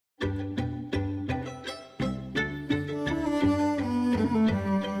Welcome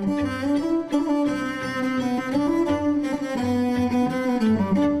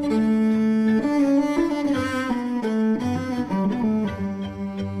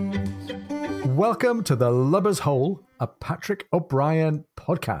to The Lubber's Hole, a Patrick O'Brien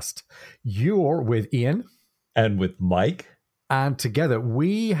podcast. You're with Ian. And with Mike. And together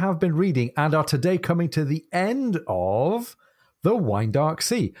we have been reading and are today coming to the end of The Wine Dark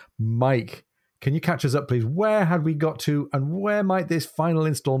Sea. Mike, can you catch us up, please? Where had we got to and where might this final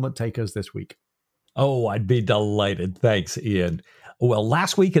installment take us this week? Oh, I'd be delighted. Thanks, Ian. Well,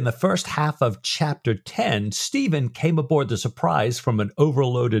 last week in the first half of Chapter 10, Stephen came aboard the Surprise from an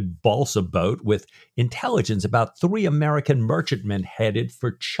overloaded balsa boat with intelligence about 3 American merchantmen headed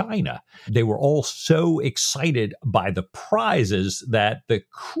for China. They were all so excited by the prizes that the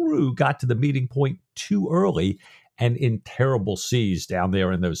crew got to the meeting point too early and in terrible seas down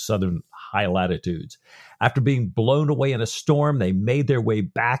there in those southern high latitudes. After being blown away in a storm, they made their way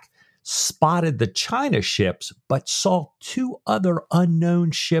back, spotted the China ships, but saw 2 other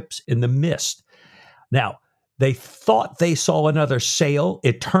unknown ships in the mist. Now, they thought they saw another sail.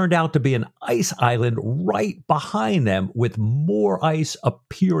 It turned out to be an ice island right behind them with more ice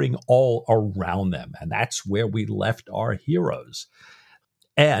appearing all around them. And that's where we left our heroes.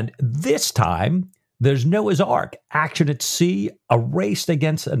 And this time, there's Noah's Ark, action at sea, a race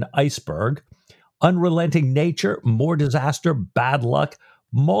against an iceberg, unrelenting nature, more disaster, bad luck,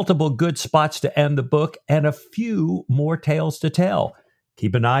 multiple good spots to end the book, and a few more tales to tell.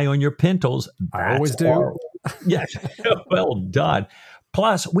 Keep an eye on your pintles. I always do. Yes, well done.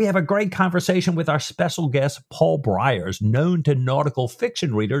 Plus, we have a great conversation with our special guest, Paul Bryers, known to nautical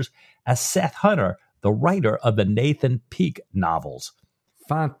fiction readers as Seth Hunter, the writer of the Nathan Peake novels.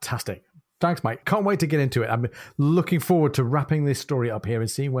 Fantastic. Thanks, Mike. Can't wait to get into it. I'm looking forward to wrapping this story up here and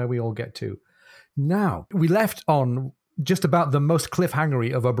seeing where we all get to. Now, we left on just about the most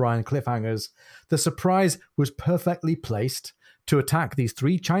cliffhangery of O'Brien cliffhangers. The Surprise was perfectly placed to attack these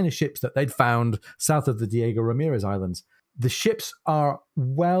 3 China ships that they'd found south of the Diego Ramirez Islands. The ships are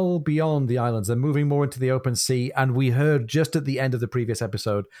well beyond the islands. They're moving more into the open sea, and we heard just at the end of the previous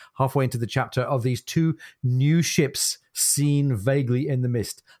episode, halfway into the chapter, of these 2 new ships seen vaguely in the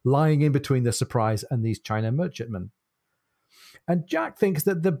mist, lying in between the Surprise and these China merchantmen. And Jack thinks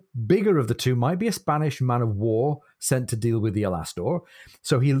that the bigger of the 2 might be a Spanish man of war sent to deal with the Alastor.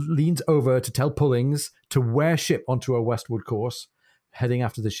 So he leans over to tell Pullings to wear ship onto a westward course, heading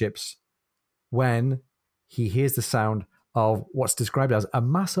after the ships, when he hears the sound of what's described as a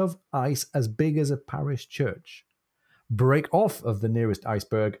mass of ice as big as a parish church break off of the nearest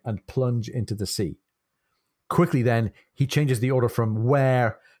iceberg and plunge into the sea. Quickly then, he changes the order from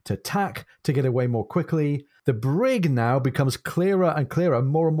wear to tack to get away more quickly. The brig now becomes clearer and clearer,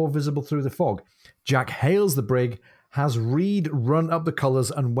 more and more visible through the fog. Jack hails the brig, has Reed run up the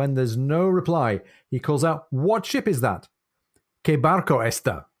colors, and when there's no reply, he calls out, "What ship is that?" "Que barco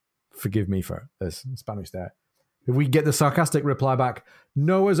esta?" Forgive me for this Spanish there. We get the sarcastic reply back,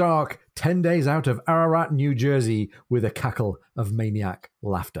 "Noah's Ark, 10 days out of Ararat, New Jersey," with a cackle of maniac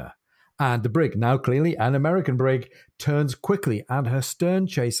laughter. And the brig, now clearly an American brig, turns quickly, and her stern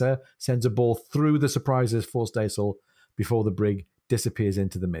chaser sends a ball through the Surprise's forestaysail before the brig disappears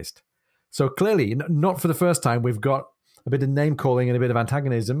into the mist. So clearly, not for the first time, we've got a bit of name-calling and a bit of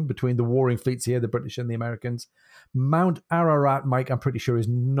antagonism between the warring fleets here, the British and the Americans. Mount Ararat, Mike, I'm pretty sure is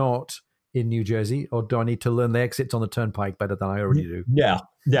not in New Jersey, or do I need to learn the exits on the turnpike better than I already do? No.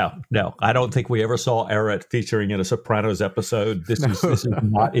 I don't think we ever saw Ararat featuring in a Sopranos episode. This is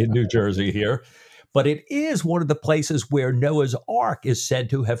not in New Jersey here. But it is one of the places where Noah's Ark is said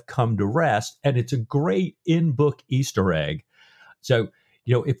to have come to rest, and it's a great in-book Easter egg. So,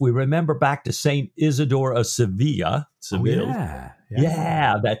 if we remember back to Saint Isidore of Seville,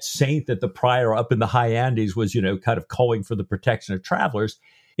 that saint that the prior up in the high Andes was, kind of calling for the protection of travelers.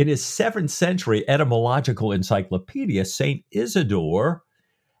 In his 7th century etymological encyclopedia, Saint Isidore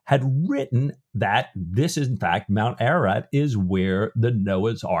had written that this is, in fact, Mount Ararat is where the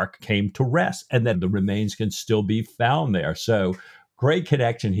Noah's Ark came to rest, and that the remains can still be found there. So great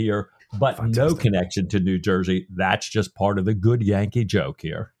connection here, but no connection to New Jersey. That's just part of the good Yankee joke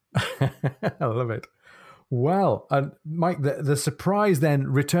here. I love it. Well, Mike, the Surprise then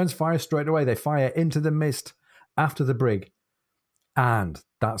returns fire straight away. They fire into the mist after the brig. And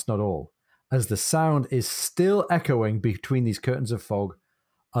that's not all. As the sound is still echoing between these curtains of fog,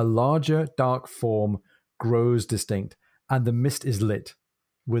 a larger dark form grows distinct, and the mist is lit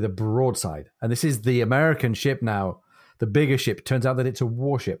with a broadside. And this is the American ship now, the bigger ship. Turns out that it's a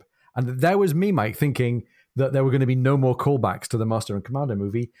warship. And there was me, Mike, thinking that there were going to be no more callbacks to the Master and Commander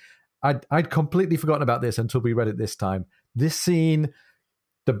movie. I'd completely forgotten about this until we read it this time. This scene,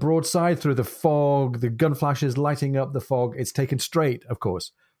 the broadside through the fog, the gun flashes lighting up the fog, it's taken straight, of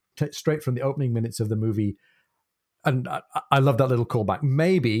course, straight from the opening minutes of the movie. And I love that little callback.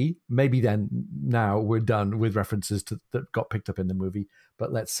 Maybe then now we're done with references that got picked up in the movie,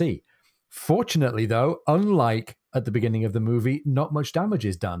 but let's see. Fortunately, though, unlike at the beginning of the movie, not much damage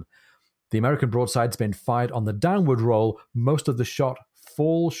is done. The American broadside's been fired on the downward roll. Most of the shot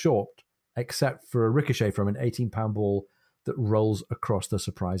falls short, except for a ricochet from an 18-pound ball that rolls across the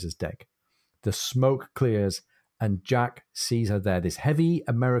Surprise's deck. The smoke clears, and Jack sees her there, this heavy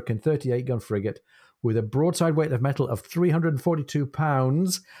American 38-gun frigate with a broadside weight of metal of 342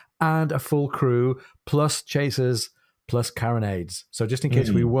 pounds and a full crew, plus chasers, plus carronades. So just in case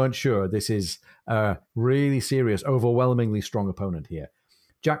we weren't sure, this is a really serious, overwhelmingly strong opponent here.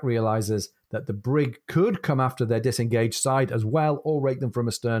 Jack realizes that the brig could come after their disengaged side as well, or rake them from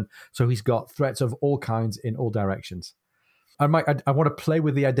astern, so he's got threats of all kinds in all directions. I want to play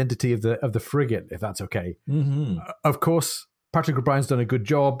with the identity of the frigate, if that's okay. Of course, Patrick O'Brien's done a good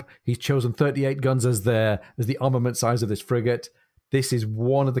job. He's chosen 38 guns as the armament size of this frigate. This is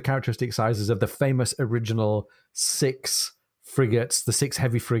one of the characteristic sizes of the famous original 6 frigates, the 6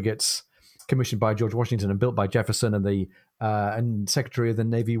 heavy frigates commissioned by George Washington and built by Jefferson and the and Secretary of the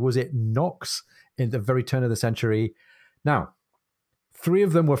Navy, was it Knox, in the very turn of the century. Now, 3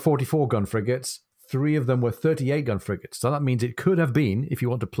 of them were 44-gun frigates. 3 of them were 38-gun frigates. So that means it could have been, if you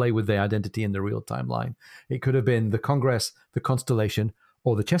want to play with their identity in the real timeline, it could have been the Congress, the Constellation,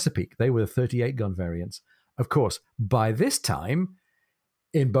 or the Chesapeake. They were the 38-gun variants. Of course, by this time,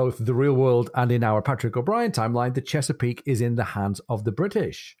 in both the real world and in our Patrick O'Brien timeline, the Chesapeake is in the hands of the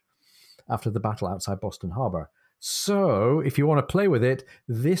British after the battle outside Boston Harbor. So, if you want to play with it,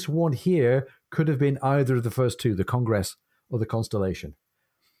 this one here could have been either of the first 2, the Congress or the Constellation.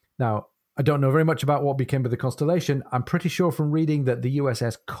 Now, I don't know very much about what became of the Constellation. I'm pretty sure from reading that the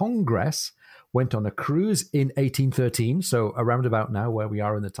USS Congress went on a cruise in 1813, so around about now where we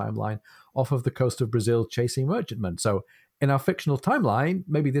are in the timeline, off of the coast of Brazil chasing merchantmen. So in our fictional timeline,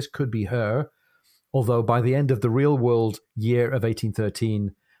 maybe this could be her, although by the end of the real world year of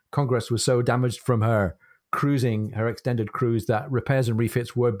 1813, Congress was so damaged from her cruising, her extended cruise, that repairs and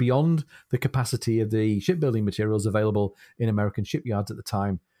refits were beyond the capacity of the shipbuilding materials available in American shipyards at the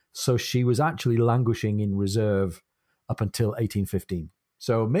time. So she was actually languishing in reserve up until 1815.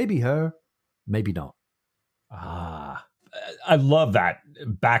 So maybe her, maybe not. I love that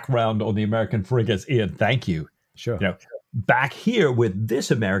background on the American frigates, Ian. Thank you. Sure. Back here with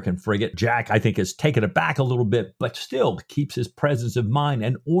this American frigate, Jack, I think, is taken aback a little bit, but still keeps his presence of mind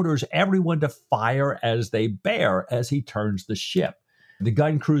and orders everyone to fire as they bear as he turns the ship. The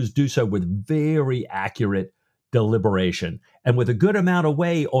gun crews do so with very accurate deliberation. And with a good amount of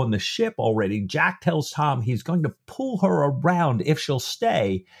way on the ship already, Jack tells Tom he's going to pull her around if she'll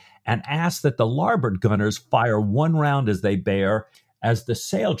stay, and asks that the larboard gunners fire 1 round as they bear as the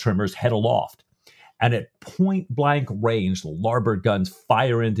sail trimmers head aloft. And at point-blank range, the larboard guns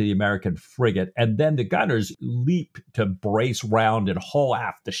fire into the American frigate, and then the gunners leap to brace round and haul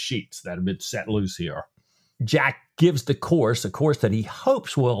aft the sheets that have been set loose here. Jack gives the course, a course that he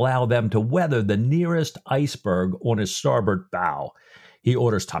hopes will allow them to weather the nearest iceberg on his starboard bow. He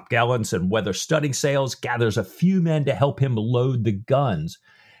orders topgallants and weather studding sails, gathers a few men to help him load the guns.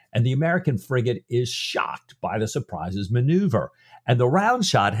 And the American frigate is shocked by the Surprise's maneuver. And the round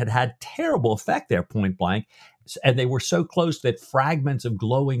shot had terrible effect there, point blank. And they were so close that fragments of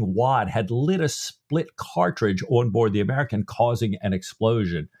glowing wad had lit a split cartridge on board the American, causing an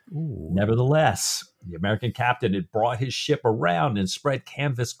explosion. Ooh. Nevertheless, the American captain had brought his ship around and spread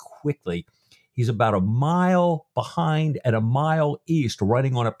canvas quickly. He's about a mile behind and a mile east,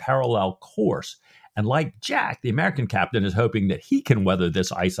 running on a parallel course. And like Jack, the American captain is hoping that he can weather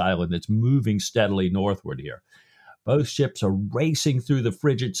this ice island that's moving steadily northward here. Both ships are racing through the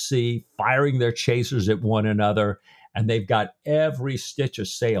frigid sea, firing their chasers at one another, and they've got every stitch of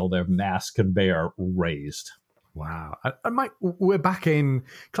sail their masts can bear raised. Wow. Mike, we're back in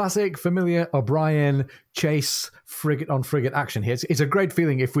classic, familiar O'Brien chase frigate on frigate action here. It's a great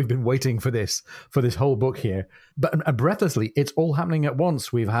feeling if we've been waiting for this whole book here. But breathlessly, it's all happening at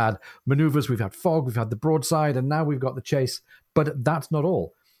once. We've had maneuvers, we've had fog, we've had the broadside, and now we've got the chase. But that's not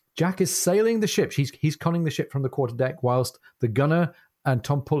all. Jack is sailing the ship. He's conning the ship from the quarterdeck whilst the gunner and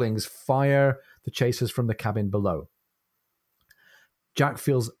Tom Pullings fire the chasers from the cabin below. Jack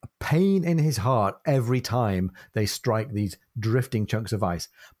feels a pain in his heart every time they strike these drifting chunks of ice.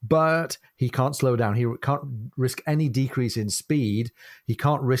 But he can't slow down. He can't risk any decrease in speed. He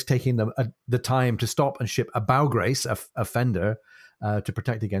can't risk taking the time to stop and ship a bow brace, a fender, to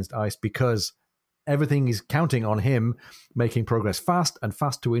protect against ice, because everything is counting on him making progress fast and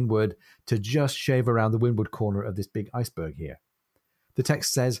fast to windward to just shave around the windward corner of this big iceberg here. The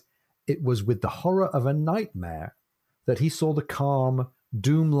text says, "It was with the horror of a nightmare that he saw the calm,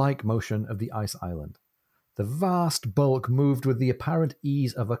 doom-like motion of the ice island. The vast bulk moved with the apparent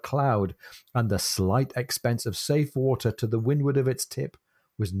ease of a cloud, and the slight expense of safe water to the windward of its tip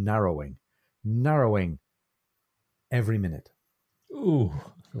was narrowing every minute." Ooh.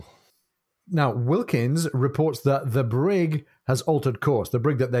 Now, Wilkins reports that the brig has altered course, the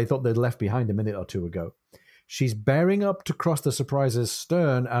brig that they thought they'd left behind a minute or two ago. She's bearing up to cross the Surprise's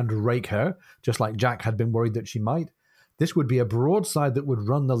stern and rake her, just like Jack had been worried that she might. This would be a broadside that would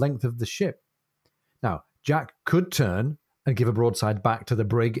run the length of the ship. Now, Jack could turn and give a broadside back to the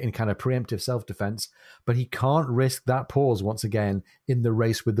brig in kind of preemptive self-defense, but he can't risk that pause once again in the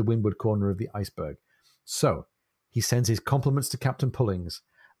race with the windward corner of the iceberg. So, he sends his compliments to Captain Pullings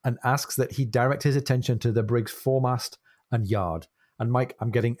and asks that he direct his attention to the brig's foremast and yard. And Mike,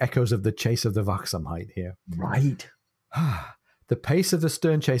 I'm getting echoes of the chase of the Waxamite here. Right. The pace of the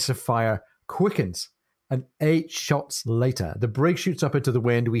stern chaser fire quickens, and 8 shots later, the brig shoots up into the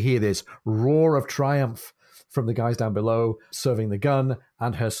wind. We hear this roar of triumph from the guys down below serving the gun,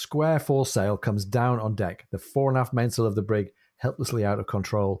 and her square foresail comes down on deck. The fore and aft mainsail of the brig helplessly out of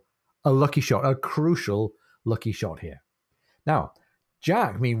control. A lucky shot, a crucial lucky shot here. Now,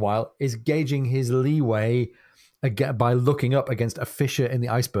 Jack, meanwhile, is gauging his leeway by looking up against a fissure in the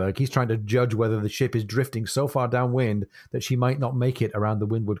iceberg. He's trying to judge whether the ship is drifting so far downwind that she might not make it around the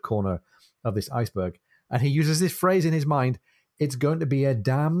windward corner of this iceberg. And he uses this phrase in his mind, "It's going to be a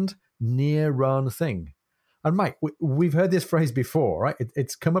damned near-run thing." And Mike, we've heard this phrase before, right?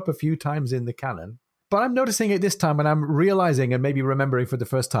 It's come up a few times in the canon. But I'm noticing it this time, and I'm realizing and maybe remembering for the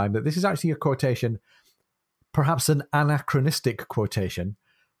first time that this is actually a quotation, perhaps an anachronistic quotation,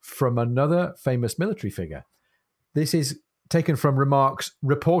 from another famous military figure. This is taken from remarks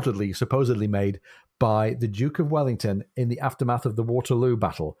supposedly made by the Duke of Wellington in the aftermath of the Waterloo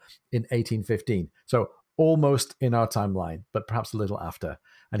battle in 1815. So almost in our timeline, but perhaps a little after.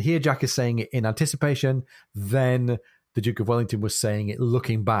 And here Jack is saying it in anticipation. Then the Duke of Wellington was saying it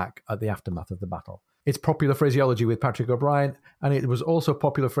looking back at the aftermath of the battle. It's popular phraseology with Patrick O'Brien, and it was also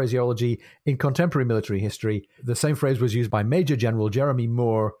popular phraseology in contemporary military history. The same phrase was used by Major General Jeremy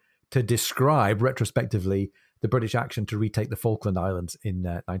Moore to describe, retrospectively, the British action to retake the Falkland Islands in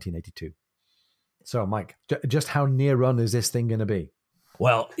 1982. So, Mike, just how near run is this thing going to be?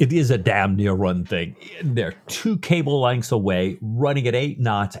 Well, it is a damn near run thing. They're 2 cable lengths away, running at 8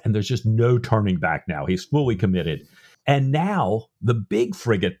 knots, and there's just no turning back now. He's fully committed. And now the big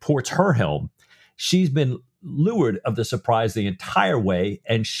frigate ports her helm. She's been leeward of the Surprise the entire way,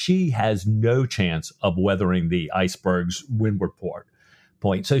 and she has no chance of weathering the iceberg's windward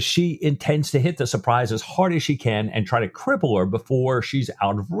point. So she intends to hit the Surprise as hard as she can and try to cripple her before she's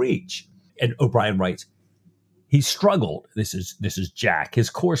out of reach. And O'Brien writes, he struggled. This is Jack. His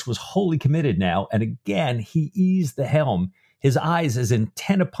course was wholly committed now, and again he eased the helm, his eyes as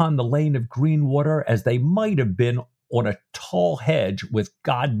intent upon the lane of green water as they might have been on a tall hedge with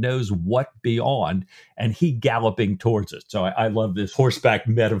God knows what beyond, and he galloping towards it. So I love this horseback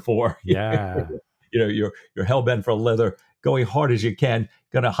metaphor. Yeah. You're hell-bent for leather, going hard as you can,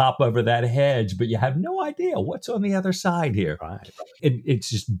 going to hop over that hedge, but you have no idea what's on the other side here. Right. It's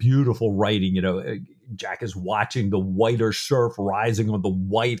just beautiful writing. Jack is watching the whiter surf rising on the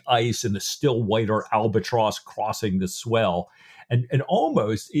white ice and the still whiter albatross crossing the swell. And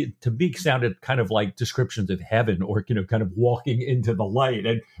almost, to me, sounded kind of like descriptions of heaven or, kind of walking into the light,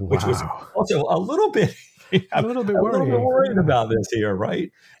 and which was also a little bit worried about this here,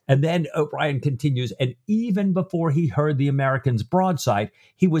 right? And then O'Brien continues, and even before he heard the Americans' broadside,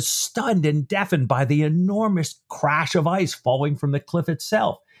 he was stunned and deafened by the enormous crash of ice falling from the cliff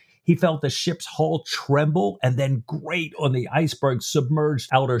itself. He felt the ship's hull tremble and then grate on the iceberg's submerged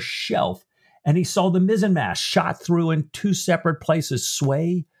outer shelf. And he saw the mizzenmast shot through in 2 separate places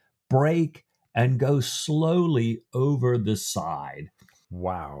sway, break, and go slowly over the side.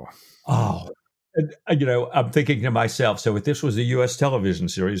 Wow. Oh, and, I'm thinking to myself, so if this was a U.S. television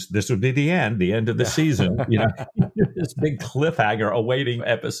series, this would be the end of the season. This big cliffhanger awaiting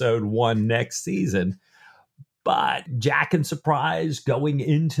episode 1 next season. But Jack and Surprise going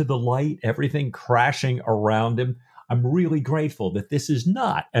into the light, everything crashing around him. I'm really grateful that this is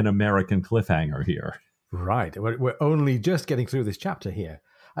not an American cliffhanger here. Right. We're only just getting through this chapter here.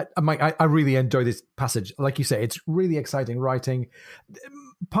 Mike, I really enjoy this passage. Like you say, it's really exciting writing.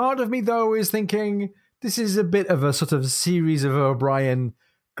 Part of me, though, is thinking this is a bit of a sort of series of O'Brien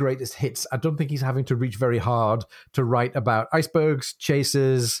greatest hits. I don't think he's having to reach very hard to write about icebergs,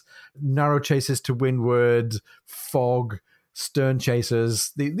 chases, narrow chases to windward, fog, stern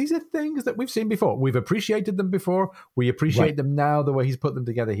chasers. These are things that we've seen before. We've appreciated them before. We appreciate them now, the way he's put them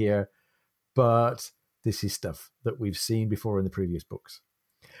together here. But this is stuff that we've seen before in the previous books.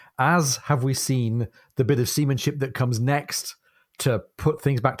 As have we seen the bit of seamanship that comes next to put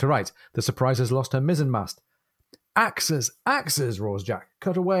things back to rights. The Surprise has lost her mizzenmast. Axes, axes, roars Jack.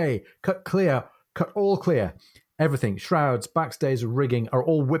 Cut away, cut clear, cut all clear. Everything, shrouds, backstays, rigging, are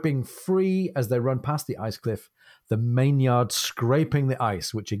all whipping free as they run past the ice cliff, the mainyard scraping the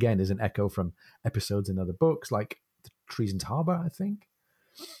ice, which again is an echo from episodes in other books, like the Treason's Harbour, I think.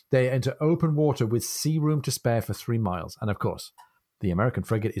 They enter open water with sea room to spare for 3 miles. And of course, the American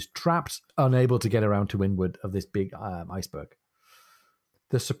frigate is trapped, unable to get around to windward of this big iceberg.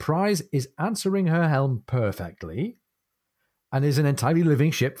 The Surprise is answering her helm perfectly and is an entirely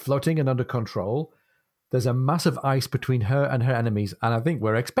living ship floating and under control. There's a mass of ice between her and her enemies, and I think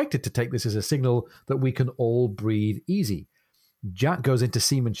we're expected to take this as a signal that we can all breathe easy. Jack goes into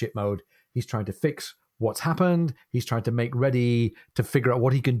seamanship mode. He's trying to fix what's happened. He's trying to make ready to figure out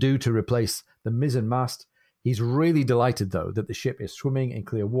what he can do to replace the mizzenmast. He's really delighted, though, that the ship is swimming in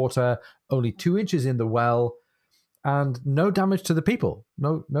clear water, only 2 inches in the well, and no damage to the people.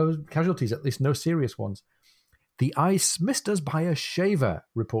 No casualties, at least no serious ones. The ice missed us by a shaver,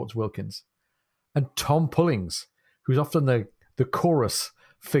 reports Wilkins. And Tom Pullings, who's often the chorus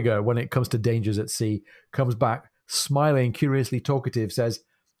figure when it comes to dangers at sea, comes back, smiling, curiously talkative, says,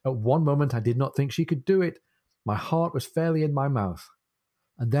 "At one moment I did not think she could do it. My heart was fairly in my mouth.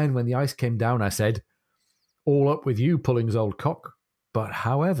 And then when the ice came down, I said, 'All up with you, Pullings, old cock.' But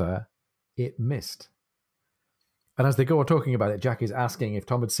however, it missed." And as they go on talking about it, Jack is asking if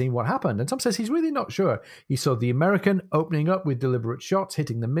Tom had seen what happened. And Tom says he's really not sure. He saw the American opening up with deliberate shots,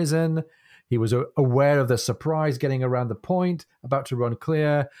 hitting the mizzen. He was aware of the Surprise getting around the point, about to run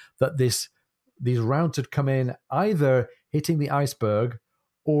clear, that these rounds had come in either hitting the iceberg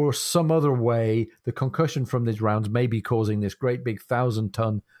or some other way. The concussion from these rounds may be causing this great big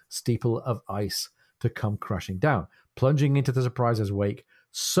 1,000-ton steeple of ice to come crashing down, plunging into the Surprise's wake,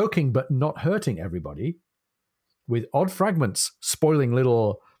 soaking but not hurting everybody, with odd fragments spoiling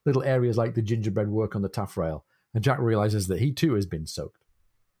little areas like the gingerbread work on the taffrail. And Jack realizes that he too has been soaked.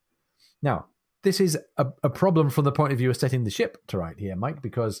 Now, this is a problem from the point of view of setting the ship to right here, Mike,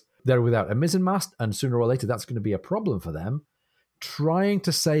 because they're without a mizzenmast, and sooner or later that's going to be a problem for them. Trying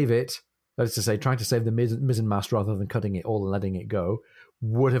to save it, that is to say, trying to save the mizzenmast rather than cutting it all and letting it go,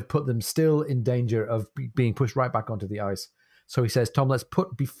 would have put them still in danger of being pushed right back onto the ice. So he says, Tom, let's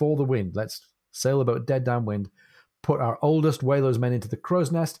put before the wind. Let's sail about dead downwind, put our oldest whalers' men into the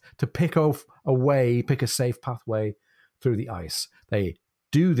crow's nest to pick a safe pathway through the ice. They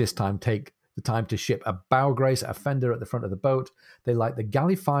do this time take the time to ship a bow brace, a fender at the front of the boat. They light the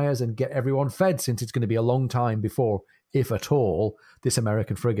galley fires and get everyone fed, since it's going to be a long time before, if at all, this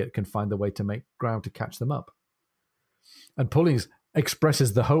American frigate can find the way to make ground to catch them up. And Pullings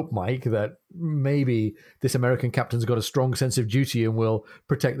expresses the hope, Mike, that maybe this American captain's got a strong sense of duty and will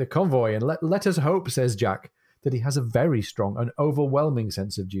protect the convoy. And let us hope, says Jack, that he has a very strong and overwhelming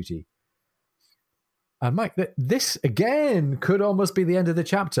sense of duty. And Mike, this again could almost be the end of the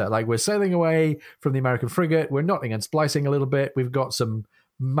chapter. Like, we're sailing away from the American frigate, we're knotting and splicing a little bit, we've got some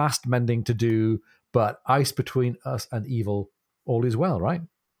mast mending to do, but ice between us and evil, all is well, right?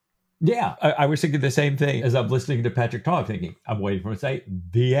 Yeah, I was thinking the same thing as I'm listening to Patrick talk, thinking, I'm waiting for him to say,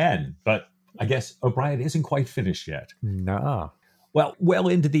 the end. But I guess O'Brien isn't quite finished yet. Nah. Well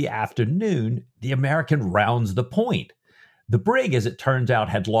into the afternoon, the American rounds the point. The brig, as it turns out,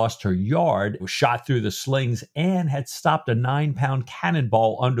 had lost her yard, was shot through the slings, and had stopped a 9-pound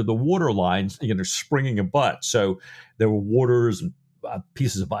cannonball under the water lines, springing a butt. So there were waters and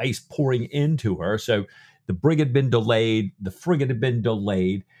pieces of ice pouring into her. So the brig had been delayed, the frigate had been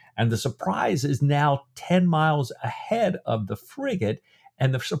delayed, and the Surprise is now 10 miles ahead of the frigate.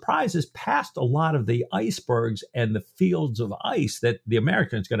 And the Surprise has passed a lot of the icebergs and the fields of ice that the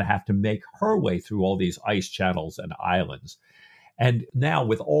American is going to have to make her way through all these ice channels and islands. And now,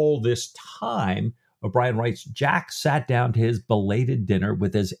 with all this time, O'Brien writes, Jack sat down to his belated dinner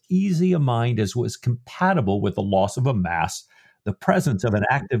with as easy a mind as was compatible with the loss of a mast, the presence of an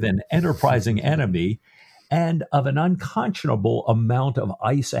active and enterprising enemy, and of an unconscionable amount of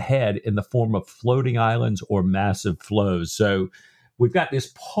ice ahead in the form of floating islands or massive floes. So we've got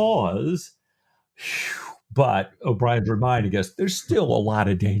this pause But O'Brien's reminding us there's still a lot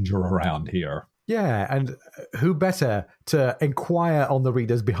of danger around here. Yeah, and who better to inquire on the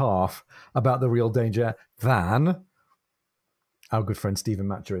reader's behalf about the real danger than our good friend Stephen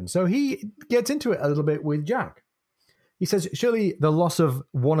Maturin. So he gets into it a little bit with Jack. He says, surely the loss of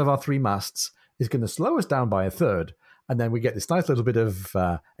one of our three masts is going to slow us down by a third. And then we get this nice little bit of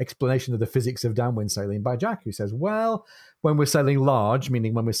explanation of the physics of downwind sailing by Jack, who says, well, when we're sailing large,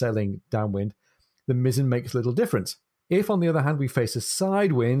 meaning when we're sailing downwind, the mizzen makes little difference. If, on the other hand, we face a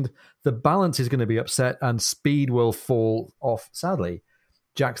side wind, the balance is going to be upset and speed will fall off sadly.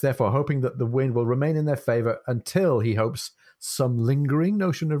 Jack's therefore hoping that the wind will remain in their favor until, he hopes, some lingering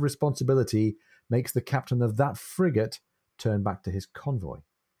notion of responsibility makes the captain of that frigate turn back to his convoy.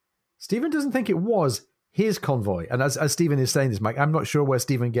 Stephen doesn't think it was his convoy. And as Stephen is saying this, Mike, I'm not sure where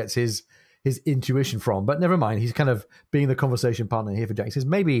Stephen gets his intuition from, but never mind. He's kind of being the conversation partner here for Jack. He says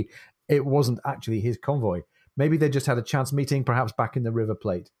maybe it wasn't actually his convoy. Maybe they just had a chance meeting, perhaps back in the River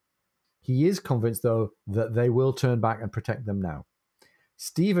Plate. He is convinced, though, that they will turn back and protect them now.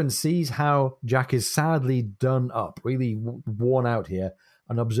 Stephen sees how Jack is sadly done up, really worn out here,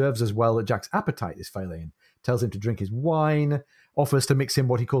 and observes as well that Jack's appetite is failing and tells him to drink his wine, offers to mix him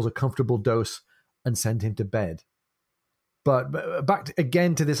what he calls a comfortable dose, and send him to bed. But back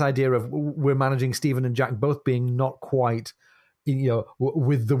again to this idea of we're managing Stephen and Jack both being not quite,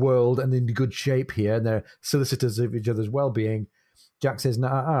 with the world and in good shape here, and they're solicitors of each other's well-being. Jack says,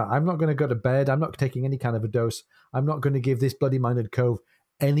 nah, I'm not going to go to bed. I'm not taking any kind of a dose. I'm not going to give this bloody-minded cove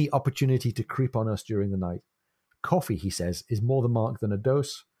any opportunity to creep on us during the night. Coffee, he says, is more the mark than a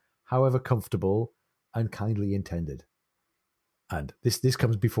dose, however comfortable and kindly intended. And this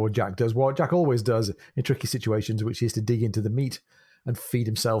comes before Jack does what Jack always does in tricky situations, which is to dig into the meat and feed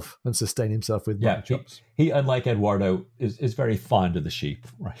himself and sustain himself with mutton chops. He, unlike Eduardo, is very fond of the sheep.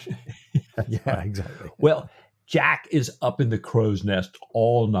 Right? Yeah, exactly. Well, Jack is up in the crow's nest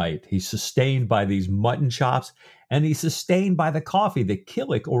all night. He's sustained by these mutton chops, and he's sustained by the coffee that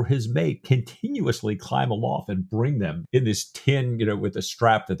Killick or his mate continuously climb aloft and bring them in this tin, with a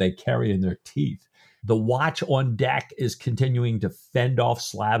strap that they carry in their teeth. The watch on deck is continuing to fend off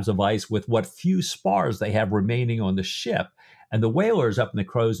slabs of ice with what few spars they have remaining on the ship. And the whalers up in the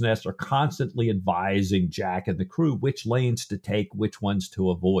crow's nest are constantly advising Jack and the crew which lanes to take, which ones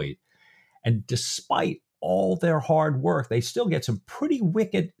to avoid. And despite all their hard work, they still get some pretty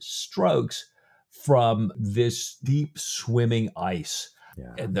wicked strokes from this deep swimming ice.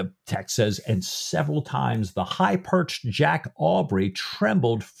 Yeah. And the text says, and several times the high-perched Jack Aubrey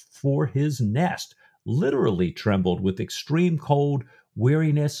trembled for his nest, literally trembled with extreme cold,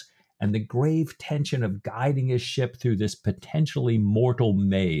 weariness, and the grave tension of guiding his ship through this potentially mortal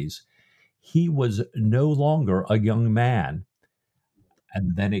maze. He was no longer a young man.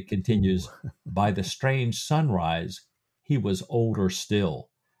 And then it continues, by the strange sunrise, he was older still.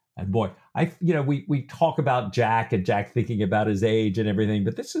 And boy, we talk about Jack and Jack thinking about his age and everything,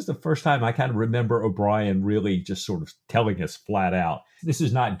 but this is the first time I kind of remember O'Brien really just sort of telling us flat out, this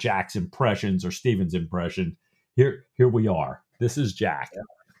is not Jack's impressions or Stephen's impression. Here we are. This is Jack.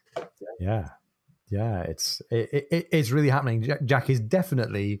 Yeah. It's really happening. Jack is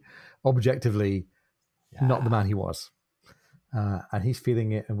definitely, objectively, not the man he was. And he's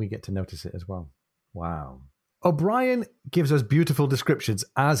feeling it, and we get to notice it as well. Wow. O'Brien gives us beautiful descriptions,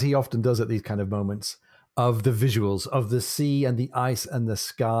 as he often does at these kind of moments, of the visuals of the sea and the ice and the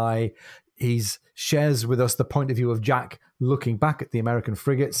sky. He shares with us the point of view of Jack looking back at the American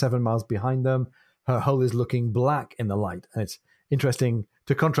frigate 7 miles behind them. Her hull is looking black in the light. And it's interesting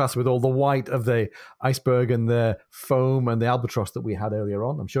to contrast with all the white of the iceberg and the foam and the albatross that we had earlier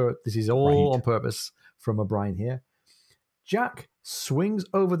on. I'm sure this is all on purpose from O'Brien here. Jack swings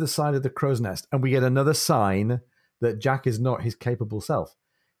over the side of the crow's nest, and we get another sign that Jack is not his capable self.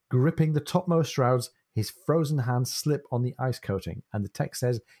 Gripping the topmost shrouds, his frozen hands slip on the ice coating, and the text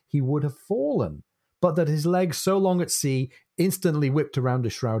says he would have fallen, but that his legs, so long at sea, instantly whipped around a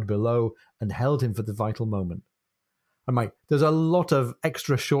shroud below and held him for the vital moment. And Mike, there's a lot of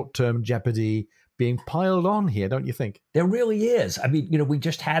extra short-term jeopardy being piled on here, don't you think? There really is. I mean, we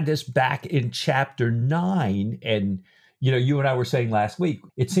just had this back in chapter 9, and you and I were saying last week,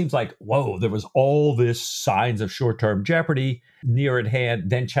 it seems like, whoa, there was all this signs of short-term jeopardy near at hand.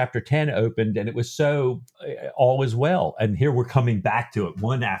 Then chapter 10 opened, and it was so all is well. And here we're coming back to it,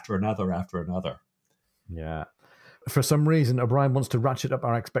 one after another after another. Yeah. For some reason, O'Brien wants to ratchet up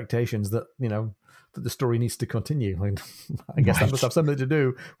our expectations that, that the story needs to continue. And I guess that must have something to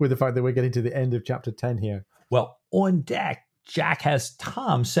do with the fact that we're getting to the end of chapter 10 here. Well, on deck, Jack has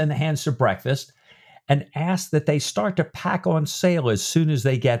Tom send the hands to breakfast. and asks that they start to pack on sail as soon as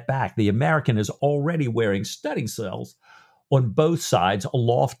they get back. The American is already wearing studding sails on both sides,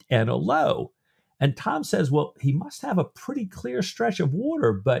 aloft and alow. And Tom says, well, he must have a pretty clear stretch of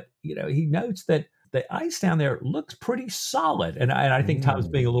water, but he notes that the ice down there looks pretty solid. And I think Tom's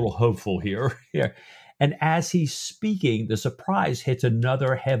being a little hopeful here. And as he's speaking, the Surprise hits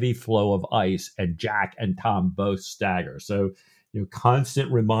another heavy flow of ice, and Jack and Tom both stagger. So,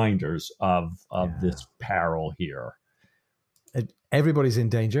 constant reminders of this peril here. Everybody's in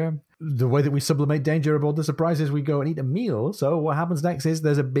danger. The way that we sublimate danger aboard the Surprise is we go and eat a meal. So what happens next is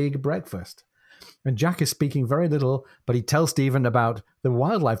there's a big breakfast. And Jack is speaking very little, but he tells Stephen about the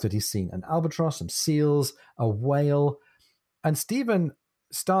wildlife that he's seen: an albatross, some seals, a whale. And Stephen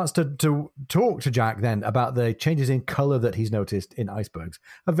starts to talk to Jack then about the changes in color that he's noticed in icebergs.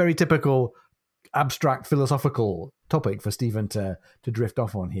 A very typical abstract philosophical topic for Stephen to drift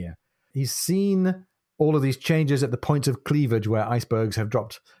off on here. He's seen all of these changes at the points of cleavage where icebergs have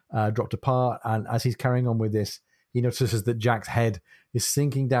dropped apart. And as he's carrying on with this, he notices that Jack's head is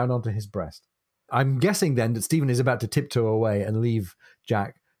sinking down onto his breast. I'm guessing then that Stephen is about to tiptoe away and leave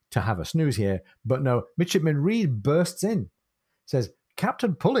Jack to have a snooze here. But no, Midshipman Reed bursts in, says,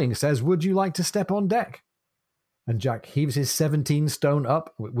 "Captain Pulling says, would you like to step on deck?" And Jack heaves his 17 stone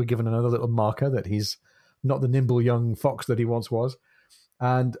up. We're given another little marker that he's not the nimble young fox that he once was.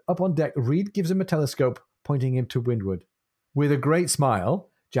 And up on deck, Reed gives him a telescope, pointing him to windward. With a great smile,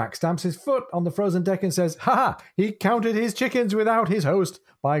 Jack stamps his foot on the frozen deck and says, "Ha ha! He counted his chickens without his host.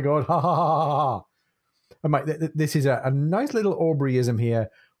 By God, ha ha ha ha ha!" And Mike, this is a nice little Aubreyism here.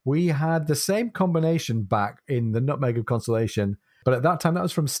 We had the same combination back in the Nutmeg of Consolation, but at that time that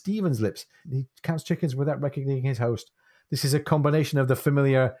was from Stephen's lips. He counts chickens without recognizing his host. This is a combination of the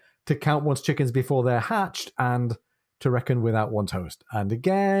familiar to count one's chickens before they're hatched and to reckon without one's host. And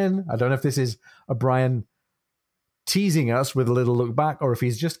again, I don't know if this is O'Brien teasing us with a little look back, or if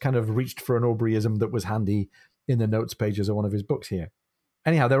he's just kind of reached for an Aubreyism that was handy in the notes pages of one of his books here.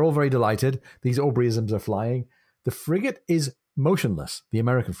 Anyhow, they're all very delighted. These Aubreyisms are flying. The frigate is motionless, the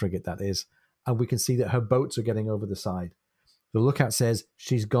American frigate, that is, and we can see that her boats are getting over the side. The lookout says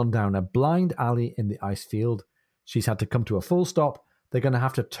she's gone down a blind alley in the ice field. She's had to come to a full stop. They're going to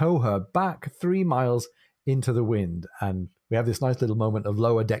have to tow her back 3 miles into the wind. And we have this nice little moment of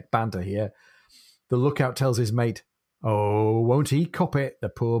lower deck banter here. The lookout tells his mate, "Oh, won't he cop it, the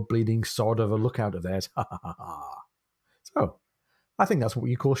poor bleeding sod of a lookout of theirs." Ha ha ha ha. So, I think that's what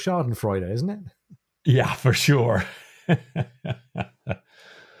you call Schadenfreude, isn't it? Yeah, for sure.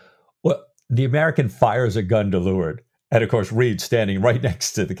 Well, the American fires a gun to leeward. And of course, Reed, standing right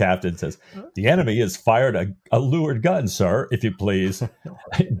next to the captain, says, "The enemy has fired a leeward gun, sir, if you please."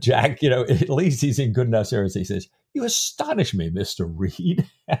 Jack, at least he's in good enough service. He says, "You astonish me, Mr. Reed."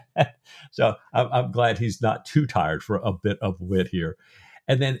 So I'm glad he's not too tired for a bit of wit here.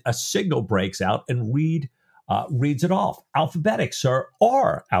 And then a signal breaks out, and Reed reads it off. "Alphabetic, sir,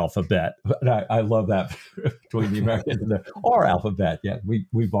 or alphabet." And I love that between the Americans and the or alphabet. Yeah, we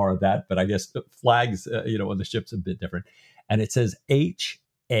borrowed that, but I guess the flags, on the ship's a bit different. And it says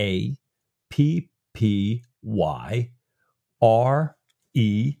HAPPYRETURN.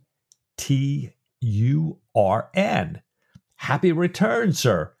 Happy return,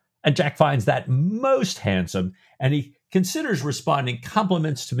 sir. And Jack finds that most handsome, and he considers responding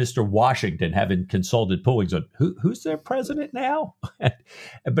compliments to Mr. Washington, having consulted Pullings on who's their president now.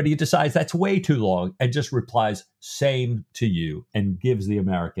 But he decides that's way too long and just replies, "Same to you," and gives the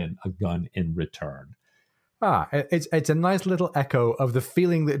American a gun in return. It's a nice little echo of the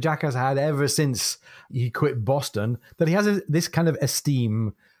feeling that Jack has had ever since he quit Boston, that he has this kind of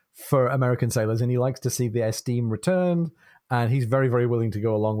esteem for American sailors, and he likes to see the esteem returned, and he's very, very willing to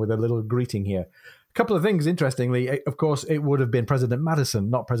go along with a little greeting here. A couple of things, interestingly, of course, it would have been President Madison,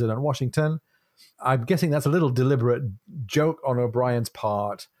 not President Washington. I'm guessing that's a little deliberate joke on O'Brien's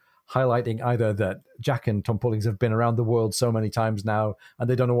part, highlighting either that Jack and Tom Pullings have been around the world so many times now, and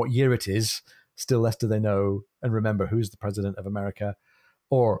they don't know what year it is, still less do they know and remember who's the President of America,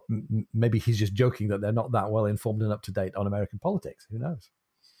 or maybe he's just joking that they're not that well informed and up to date on American politics. Who knows?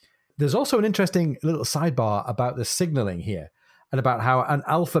 There's also an interesting little sidebar about the signaling here, and about how an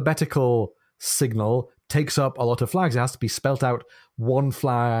alphabetical signal takes up a lot of flags. It has to be spelt out one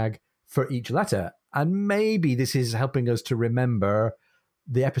flag for each letter. And maybe this is helping us to remember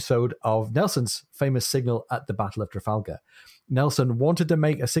the episode of Nelson's famous signal at the Battle of Trafalgar. Nelson wanted to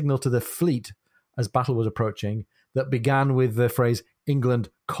make a signal to the fleet as battle was approaching that began with the phrase,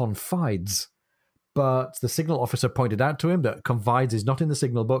 "England confides." But the signal officer pointed out to him that confides is not in the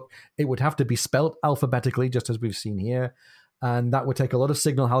signal book. It would have to be spelt alphabetically, just as we've seen here. And that would take a lot of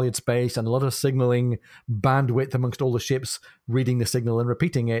signal halyard space and a lot of signaling bandwidth amongst all the ships reading the signal and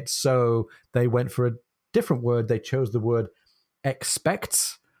repeating it. So they went for a different word. They chose the word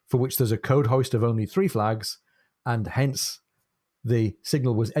expects, for which there's a code hoist of only 3 flags. And hence, the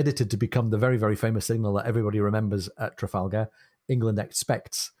signal was edited to become the very, very famous signal that everybody remembers at Trafalgar. England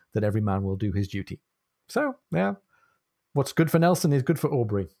expects that every man will do his duty. So, yeah, what's good for Nelson is good for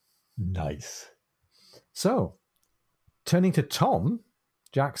Aubrey. Nice. So, turning to Tom,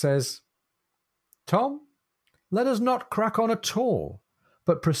 Jack says, Tom, let us not crack on at all,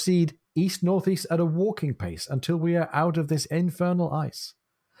 but proceed east-northeast at a walking pace until we are out of this infernal ice.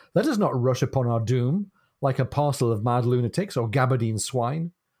 Let us not rush upon our doom like a parcel of mad lunatics or gabardine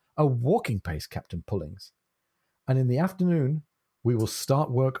swine. A walking pace, Captain Pullings. And in the afternoon, we will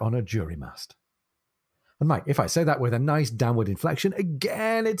start work on a jury mast. And Mike, if I say that with a nice downward inflection,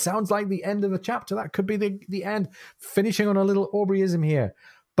 again, it sounds like the end of the chapter. That could be the end, finishing on a little Aubreyism here.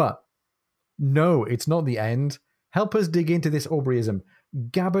 But no, it's not the end. Help us dig into this Aubreyism.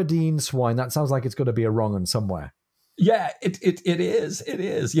 Gabardine swine, that sounds like it's got to be a wrong one somewhere. Yeah, it is. It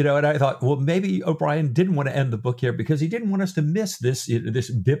is. And I thought, well, maybe O'Brien didn't want to end the book here because he didn't want us to miss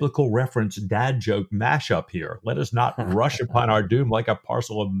this biblical reference dad joke mashup here. Let us not rush upon our doom like a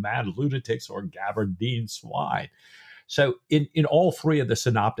parcel of mad lunatics or gabardine swine. So in all 3 of the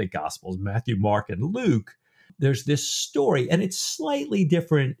synoptic gospels, Matthew, Mark, and Luke, there's this story, and it's slightly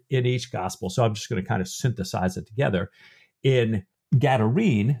different in each gospel. So I'm just going to kind of synthesize it together. In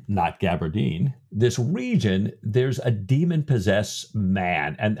Gadarene, not Gabardine, this region, there's a demon-possessed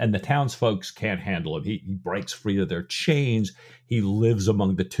man, and the townsfolk can't handle him. He breaks free of their chains. He lives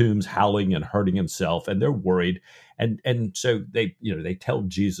among the tombs, howling and hurting himself, and they're worried. And so they tell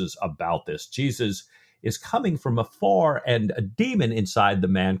Jesus about this. Jesus is coming from afar, and a demon inside the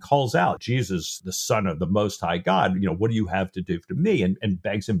man calls out, Jesus, the Son of the Most High God, what do you have to do for me? And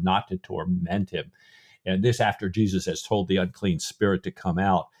begs him not to torment him. And this after Jesus has told the unclean spirit to come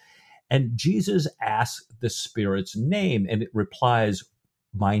out. And Jesus asks the spirit's name, and it replies,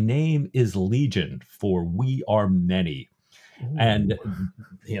 my name is Legion, for we are many. Ooh. And,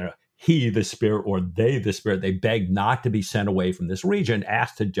 he, the spirit, or they, the spirit, they beg not to be sent away from this region,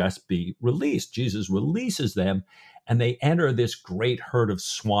 ask to just be released. Jesus releases them, and they enter this great herd of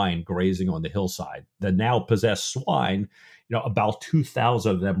swine grazing on the hillside. The now possessed swine, about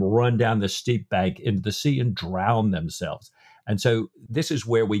 2,000 of them run down the steep bank into the sea and drown themselves. And so this is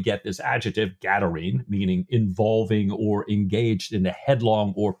where we get this adjective, Gadarene, meaning involving or engaged in a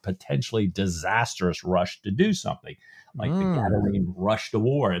headlong or potentially disastrous rush to do something, like the Gadarene rush to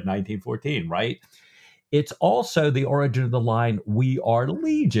war in 1914, right? It's also the origin of the line, we are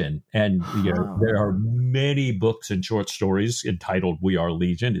Legion. And there are many books and short stories entitled We Are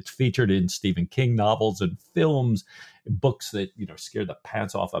Legion. It's featured in Stephen King novels and films, books that, scare the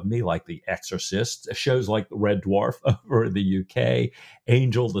pants off of me, like The Exorcist, shows like The Red Dwarf over in the UK,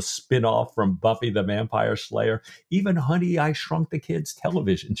 Angel, the spinoff from Buffy the Vampire Slayer, even Honey, I Shrunk the Kids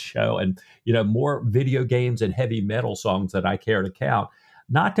television show, and, more video games and heavy metal songs that I care to count.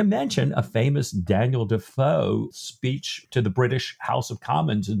 Not to mention a famous Daniel Defoe speech to the British House of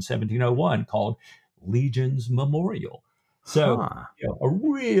Commons in 1701 called Legion's Memorial. So a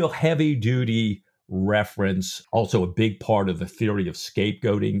real heavy-duty reference, also a big part of the theory of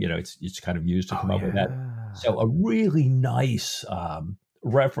scapegoating. It's kind of used to come up with that. So a really nice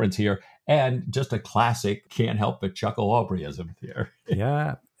reference here, and just a classic, can't help but chuckle Aubreyism here.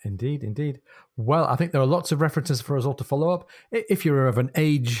 Yeah. Indeed. Well, I think there are lots of references for us all to follow up. If you're of an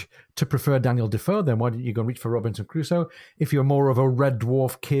age to prefer Daniel Defoe, then why don't you go and reach for Robinson Crusoe? If you're more of a Red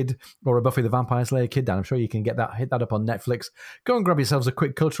Dwarf kid or a Buffy the Vampire Slayer kid, then I'm sure you can hit that up on Netflix. Go and grab yourselves a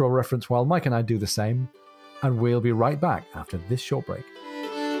quick cultural reference while Mike and I do the same. And we'll be right back after this short break.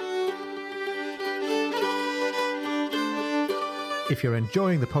 If you're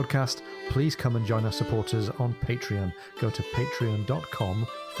enjoying the podcast, please come and join our supporters on Patreon. Go to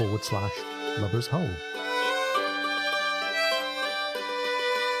patreon.com/LoversHole.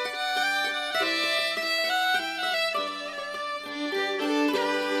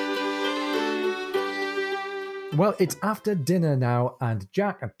 Well, it's after dinner now, and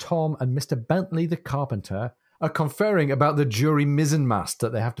Jack and Tom and Mr. Bentley the carpenter are conferring about the jury mizzenmast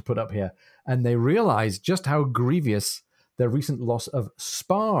that they have to put up here, and they realize just how grievous their recent loss of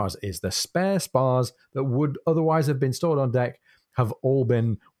spars is. The spare spars that would otherwise have been stored on deck have all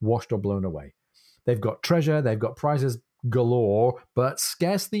been washed or blown away. They've got treasure, they've got prizes galore, but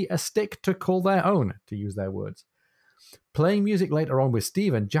scarcely a stick to call their own, to use their words. Playing music later on with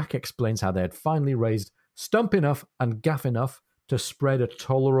Stephen, Jack explains how they had finally raised stump enough and gaff enough to spread a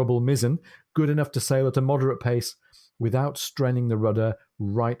tolerable mizzen, good enough to sail at a moderate pace without straining the rudder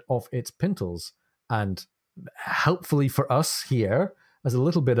right off its pintles. And helpfully for us here, as a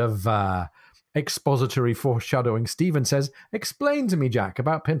little bit of expository foreshadowing, Stephen says, "Explain to me, Jack,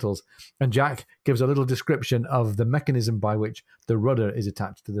 about pintles." And Jack gives a little description of the mechanism by which the rudder is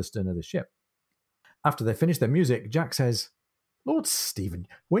attached to the stern of the ship. After they finish their music, Jack says, "Lord Stephen,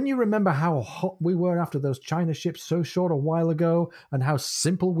 when you remember how hot we were after those China ships so short a while ago, and how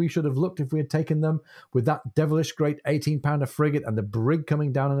simple we should have looked if we had taken them, with that devilish great 18-pounder frigate and the brig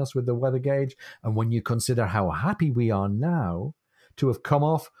coming down on us with the weather gauge, and when you consider how happy we are now to have come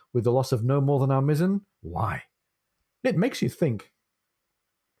off with the loss of no more than our mizzen, why, it makes you think."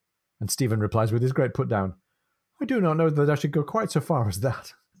 And Stephen replies with his great put-down, "I do not know that I should go quite so far as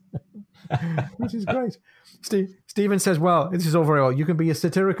that." Which is great. Stephen says, "Well, this is all very well. You can be as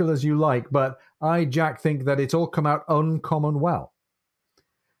satirical as you like, but I, Jack, think that it's all come out uncommon well."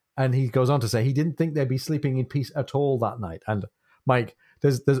 And he goes on to say he didn't think they'd be sleeping in peace at all that night. And Mike,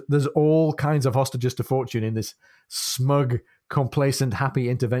 there's all kinds of hostages to fortune in this smug, complacent, happy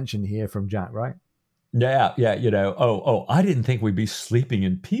intervention here from Jack, right? Yeah. I didn't think we'd be sleeping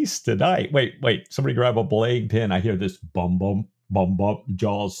in peace tonight. Wait, somebody grab a belaying pin. I hear this bum bum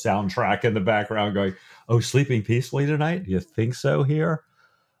Jaws soundtrack in the background going, "Oh, sleeping peacefully tonight? Do you think so here?"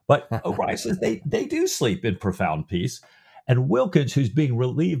 But O'Reilly says they do sleep in profound peace. And Wilkins, who's being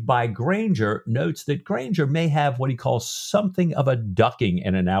relieved by Granger, notes that Granger may have what he calls something of a ducking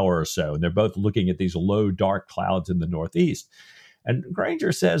in an hour or so. And they're both looking at these low, dark clouds in the northeast. And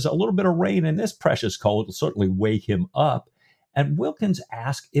Granger says a little bit of rain in this precious cold will certainly wake him up. And Wilkins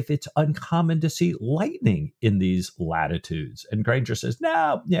asks if it's uncommon to see lightning in these latitudes. And Granger says,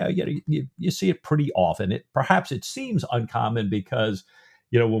 no, you see it pretty often. Perhaps it seems uncommon because,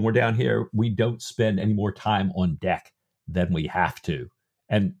 when we're down here, we don't spend any more time on deck than we have to.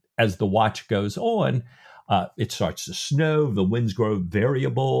 And as the watch goes on, it starts to snow, the winds grow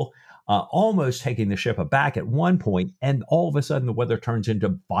variable, almost taking the ship aback at one point, and all of a sudden the weather turns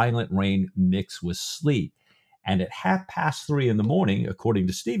into violent rain mixed with sleet. And at 3:30 in the morning, according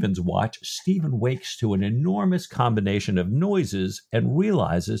to Stephen's watch, Stephen wakes to an enormous combination of noises and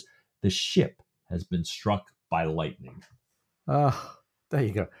realizes the ship has been struck by lightning. There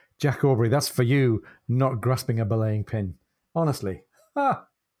you go. Jack Aubrey, that's for you, not grasping a belaying pin. Honestly.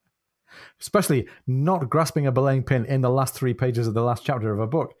 Especially not grasping a belaying pin in the last 3 pages of the last chapter of a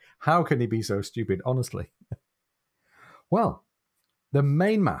book. How can he be so stupid, honestly? Well, the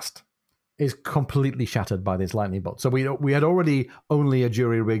mainmast is completely shattered by this lightning bolt. So we had already only a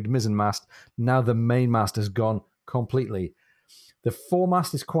jury-rigged mizzenmast. Now the mainmast has gone completely. The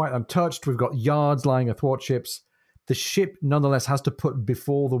foremast is quite untouched. We've got yards lying athwartships. The ship, nonetheless, has to put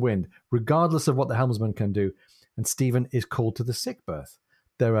before the wind, regardless of what the helmsman can do. And Stephen is called to the sick berth.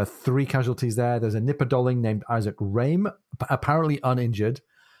 There are 3 casualties there. There's a nipper-dolling named Isaac Rame, apparently uninjured,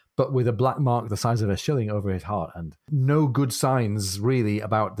 but with a black mark the size of a shilling over his heart, and no good signs, really,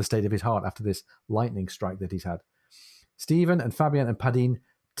 about the state of his heart after this lightning strike that he's had. Stephen and Fabian and Padine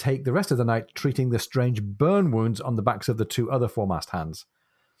take the rest of the night treating the strange burn wounds on the backs of the 2 other foremast hands.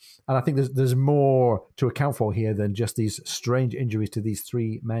 And I think there's more to account for here than just these strange injuries to these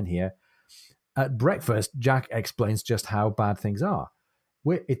 3 men here. At breakfast, Jack explains just how bad things are.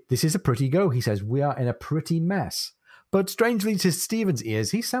 This is a pretty go, he says. We are in a pretty mess. But strangely to Stephen's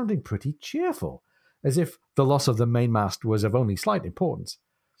ears, he's sounding pretty cheerful, as if the loss of the mainmast was of only slight importance.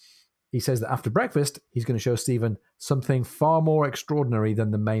 He says that after breakfast, he's going to show Stephen something far more extraordinary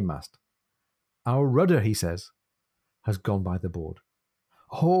than the mainmast. Our rudder, he says, has gone by the board.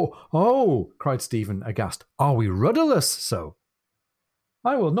 Oh, cried Stephen, aghast. Are we rudderless, so?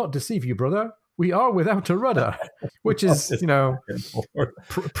 I will not deceive you, brother. We are without a rudder, which is,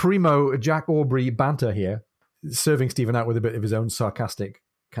 primo Jack Aubrey banter here, serving Stephen out with a bit of his own sarcastic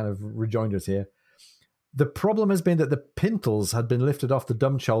kind of rejoinders here. The problem has been that the pintles had been lifted off the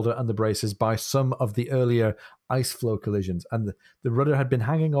dumb shoulder and the braces by some of the earlier ice flow collisions, and the rudder had been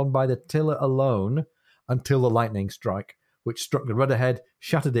hanging on by the tiller alone until the lightning strike, which struck the rudder head,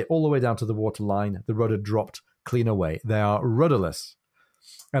 shattered it all the way down to the water line. The rudder dropped clean away. They are rudderless.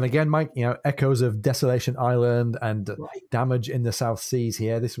 And again, Mike, echoes of Desolation Island and damage in the South Seas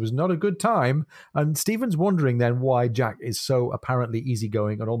here. This was not a good time. And Stephen's wondering then why Jack is so apparently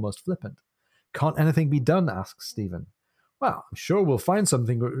easygoing and almost flippant. Can't anything be done, asks Stephen. Well, I'm sure we'll find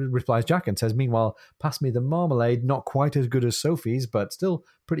something, replies Jack, and says, meanwhile, pass me the marmalade, not quite as good as Sophie's, but still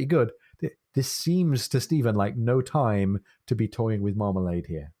pretty good. This seems to Stephen like no time to be toying with marmalade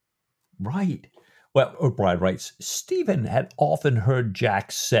here. Right. Well, O'Brien writes, Stephen had often heard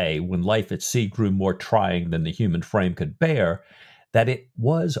Jack say when life at sea grew more trying than the human frame could bear, that it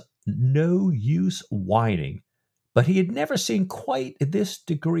was no use whining. But he had never seen quite this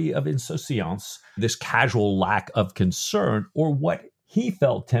degree of insouciance, this casual lack of concern, or what he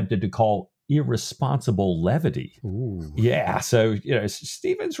felt tempted to call irresponsible levity. Ooh. Yeah, so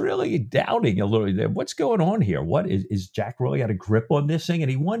Stephen's really doubting a little bit. What's going on here? What is Jack really got a grip on this thing?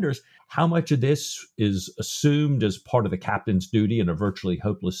 And he wonders how much of this is assumed as part of the captain's duty in a virtually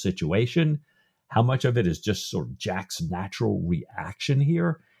hopeless situation. How much of it is just sort of Jack's natural reaction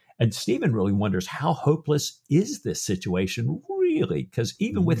here? And Stephen really wonders, how hopeless is this situation really? Because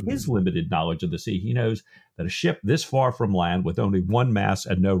even with his limited knowledge of the sea, he knows that a ship this far from land with only one mast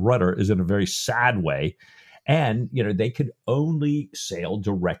and no rudder is in a very sad way. And, they could only sail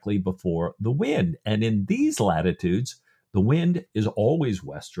directly before the wind. And in these latitudes, the wind is always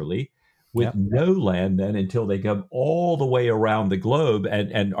westerly with no land then until they come all the way around the globe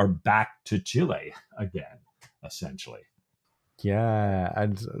and are back to Chile again, essentially. Yeah,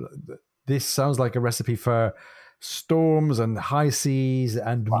 and this sounds like a recipe for storms and high seas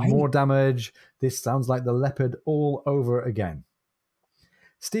and more damage. This sounds like the Leopard all over again.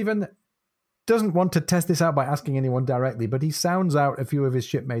 Stephen doesn't want to test this out by asking anyone directly, but he sounds out a few of his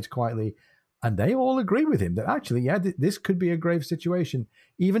shipmates quietly, and they all agree with him that actually, this could be a grave situation.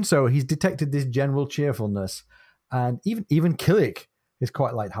 Even so, he's detected this general cheerfulness, and even Killick is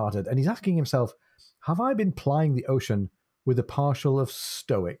quite lighthearted, and he's asking himself, have I been plying the ocean with a partial of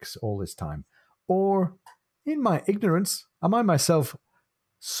stoics all this time? Or, in my ignorance, am I myself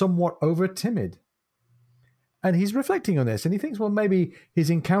somewhat over-timid? And he's reflecting on this, and he thinks, well, maybe his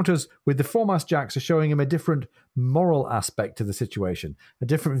encounters with the foremast jacks are showing him a different moral aspect to the situation, a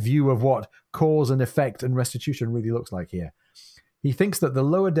different view of what cause and effect and restitution really looks like here. He thinks that the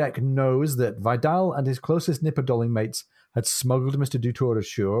lower deck knows that Vidal and his closest Nipperdoling mates had smuggled Mr. Dutour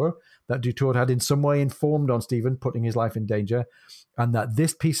ashore, that Dutour had in some way informed on Stephen, putting his life in danger, and that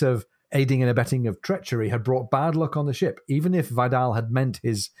this piece of aiding and abetting of treachery had brought bad luck on the ship, even if Vidal had meant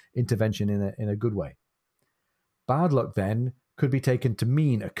his intervention in a good way. Bad luck, then, could be taken to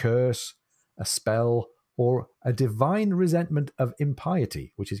mean a curse, a spell, or a divine resentment of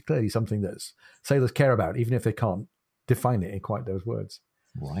impiety, which is clearly something that sailors care about, even if they can't define it in quite those words.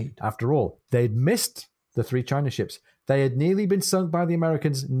 Right. After all, they'd missed the 3 China ships. They had nearly been sunk by the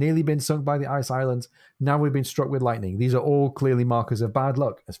Americans, nearly been sunk by the ice islands. Now we've been struck with lightning. These are all clearly markers of bad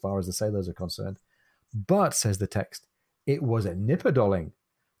luck as far as the sailors are concerned. But, says the text, it was a Nipperdoling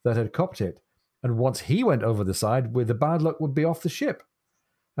that had copped it, and once he went over the side, with the bad luck would be off the ship.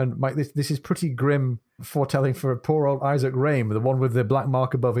 And Mike, this is pretty grim foretelling for poor old Isaac Rame, the one with the black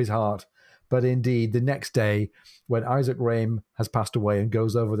mark above his heart. But indeed, the next day, when Isaac Rame has passed away and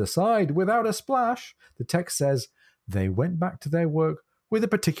goes over the side without a splash, the text says, they went back to their work with a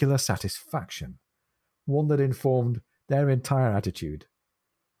particular satisfaction, one that informed their entire attitude.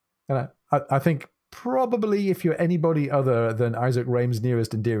 And I think probably if you're anybody other than Isaac Rame's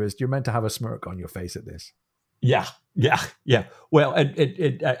nearest and dearest, you're meant to have a smirk on your face at this. Yeah. Well,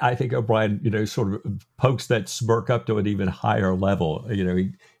 and I think O'Brien, sort of pokes that smirk up to an even higher level.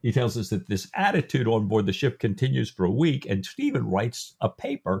 He tells us that this attitude on board the ship continues for a week, and Stephen writes a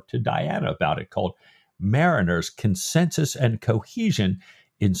paper to Diana about it called Mariners' Consensus and Cohesion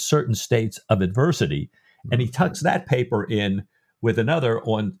in Certain States of Adversity. And he tucks that paper in with another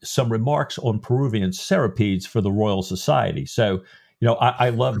on some remarks on Peruvian centipedes for the Royal Society. So, I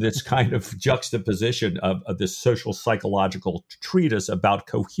love this kind of juxtaposition of this social psychological treatise about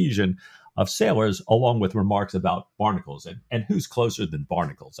cohesion of sailors, along with remarks about barnacles. And who's closer than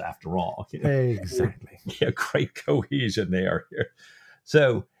barnacles, after all? Exactly. Yeah, great cohesion there.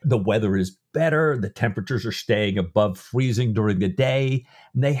 So the weather is better. The temperatures are staying above freezing during the day.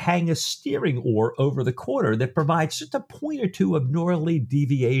 And they hang a steering oar over the quarter that provides just a point or two of northerly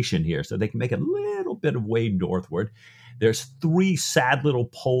deviation here, so they can make a little bit of way northward. There's 3 sad little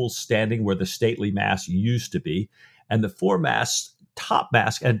poles standing where the stately mast used to be, and the foremast,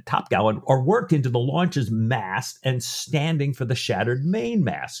 topmast, and topgallant are worked into the launch's mast and standing for the shattered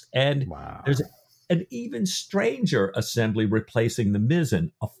mainmast. And There's an even stranger assembly replacing the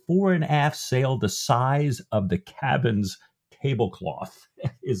mizzen, a fore and aft sail the size of the cabin's tablecloth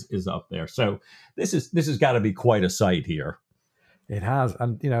is up there. So this has got to be quite a sight here. It has.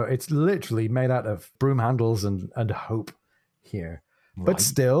 And, it's literally made out of broom handles and hope here. Right. But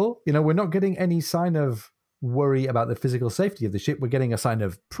still, we're not getting any sign of worry about the physical safety of the ship. We're getting a sign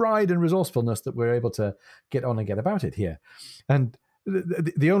of pride and resourcefulness that we're able to get on and get about it here. And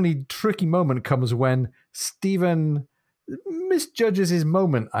the only tricky moment comes when Stephen misjudges his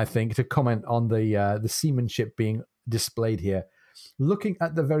moment, I think, to comment on the seamanship being displayed here. Looking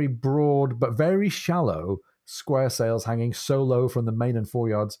at the very broad but very shallow square sails hanging so low from the main and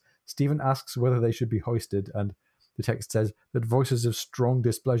foreyards, Stephen asks whether they should be hoisted, and the text says that voices of strong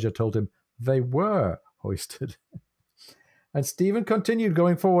displeasure told him they were hoisted. And Stephen continued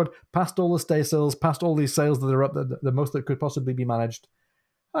going forward, past all the staysails, past all these sails that are up, the most that could possibly be managed.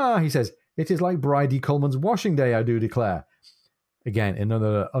 He says, it is like Bridie Coleman's washing day, I do declare. Again,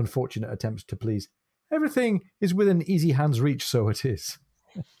 another unfortunate attempt to please. Everything is within easy hand's reach, so it is.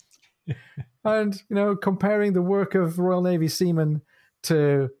 And, comparing the work of Royal Navy seamen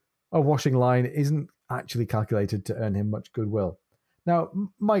to a washing line isn't actually calculated to earn him much goodwill. Now,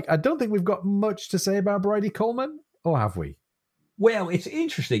 Mike, I don't think we've got much to say about Bridie Coleman, or have we? Well, it's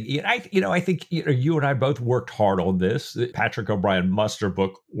interesting. I think you and I both worked hard on this. The Patrick O'Brien Muster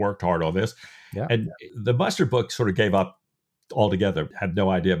book worked hard on this. Yeah. And the Muster book sort of gave up altogether, had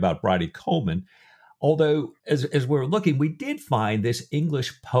no idea about Bridie Coleman. Although, as we're looking, we did find this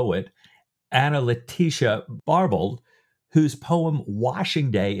English poet, Anna Letitia Barbauld, whose poem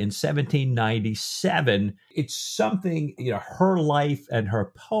Washing Day in 1797, it's something, her life and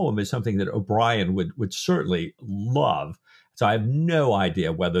her poem is something that O'Brien would certainly love. So I have no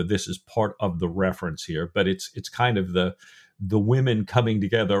idea whether this is part of the reference here, but it's kind of the women coming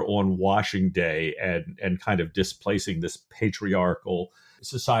together on Washing Day and kind of displacing this patriarchal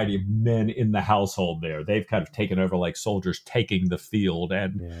society of men in the household there. They've kind of taken over like soldiers taking the field,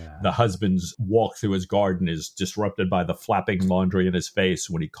 and the husband's walk through his garden is disrupted by the flapping laundry in his face.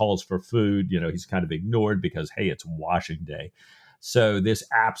 When he calls for food, he's kind of ignored because, hey, it's washing day. So this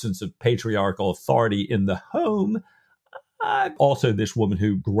absence of patriarchal authority in the home. Also, this woman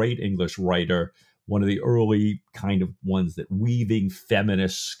who, great English writer, one of the early kind of ones that weaving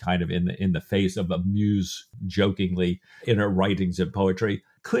feminists kind of in the face of a muse jokingly in her writings and poetry.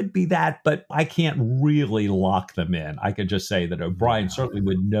 Could be that, but I can't really lock them in. I can just say that O'Brien certainly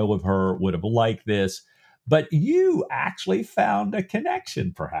would know of her, would have liked this. But you actually found a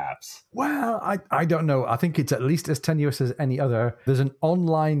connection, perhaps. Well, I don't know. I think it's at least as tenuous as any other. There's an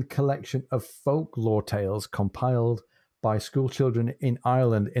online collection of folklore tales compiled by school children in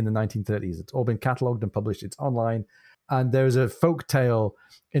Ireland in the 1930s. It's all been catalogued and published. It's online. And there's a folk tale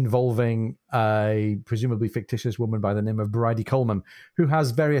involving a presumably fictitious woman by the name of Bridie Coleman, who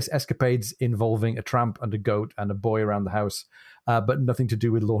has various escapades involving a tramp and a goat and a boy around the house, but nothing to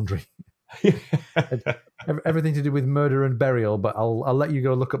do with laundry. Everything to do with murder and burial, but I'll let you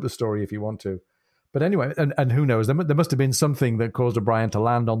go look up the story if you want to. But anyway, and who knows, there must have been something that caused O'Brien to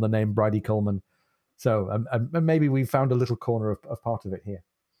land on the name Bridie Coleman. So maybe we found a little corner of part of it here.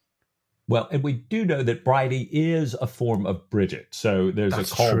 Well, and we do know that Bridie is a form of Bridget. So there's a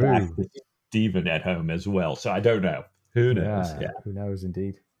callback to Stephen at home as well. So I don't know. Who knows? Yeah. Who knows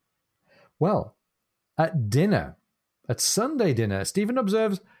indeed. Well, at Sunday dinner, Stephen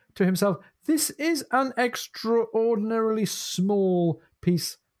observes to himself, this is an extraordinarily small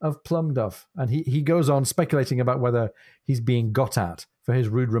piece of plum duff. And he goes on speculating about whether he's being got at for his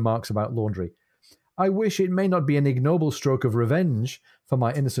rude remarks about laundry. I wish it may not be an ignoble stroke of revenge for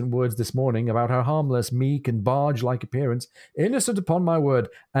my innocent words this morning about her harmless, meek, and barge-like appearance, innocent upon my word,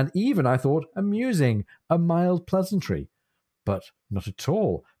 and even, I thought, amusing, a mild pleasantry. But not at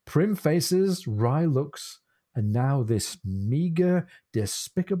all. Prim faces, wry looks, and now this meagre,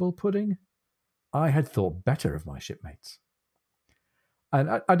 despicable pudding. I had thought better of my shipmates.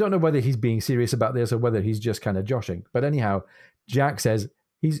 And I don't know whether he's being serious about this or whether he's just kind of joshing, but anyhow, Jack says,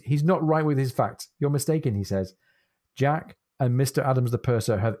 He's not right with his facts. You're mistaken, he says. Jack and Mr. Adams the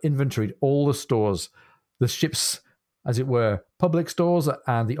purser have inventoried all the stores, the ship's, as it were, public stores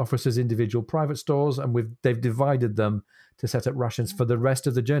and the officers' individual private stores, and they've divided them to set up rations for the rest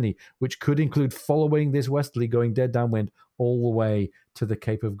of the journey, which could include following this westerly, going dead downwind all the way to the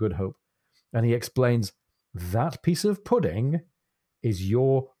Cape of Good Hope. And he explains, that piece of pudding is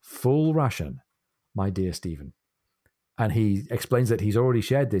your full ration, my dear Stephen. And he explains that he's already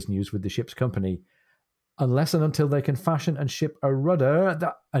shared this news with the ship's company, unless and until they can fashion and ship a rudder.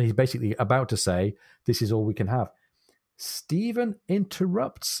 And he's basically about to say, this is all we can have. Stephen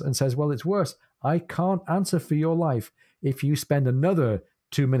interrupts and says, well, it's worse. I can't answer for your life if you spend another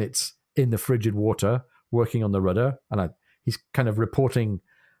 2 minutes in the frigid water working on the rudder. And he's kind of reporting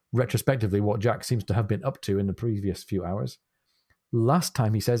retrospectively what Jack seems to have been up to in the previous few hours. Last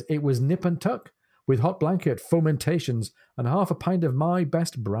time, he says, it was nip and tuck, with hot blanket, fomentations, and half a pint of my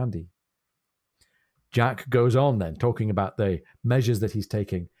best brandy. Jack goes on then, talking about the measures that he's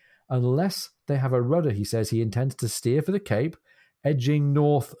taking. Unless they have a rudder, he says, he intends to steer for the Cape, edging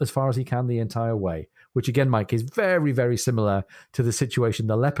north as far as he can the entire way, which again, Mike, is very, very similar to the situation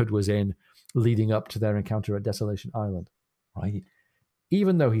the Leopard was in leading up to their encounter at Desolation Island. Right.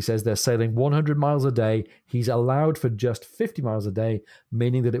 Even though he says they're sailing 100 miles a day, he's allowed for just 50 miles a day,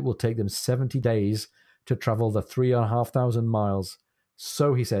 meaning that it will take them 70 days to travel the 3,500 miles.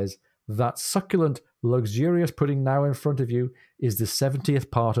 So he says, that succulent, luxurious pudding now in front of you is the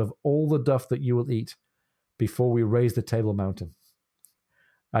 70th part of all the duff that you will eat before we raise the Table Mountain.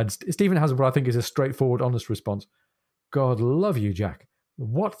 And Stephen has what I think is a straightforward, honest response. God love you, Jack.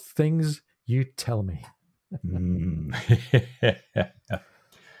 What things you tell me.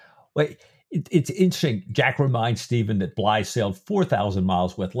 Well, it's interesting. Jack reminds Stephen that Bligh sailed 4,000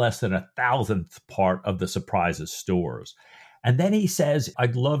 miles with less than 1,000th part of the Surprise's stores. And then he says, I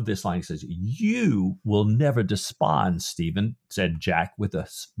love this line. He says, "You will never despond, Stephen," said Jack with a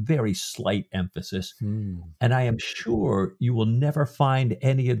very slight emphasis. "And I am sure you will never find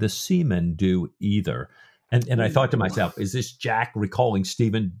any of the seamen do either." And I thought to myself, is this Jack recalling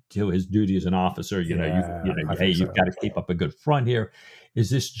Stephen to his duty as an officer? You've got to keep up a good front here. Is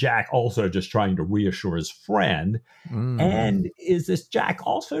this Jack also just trying to reassure his friend? And is this Jack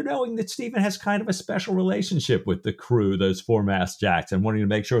also knowing that Stephen has kind of a special relationship with the crew, those foremast Jacks, and wanting to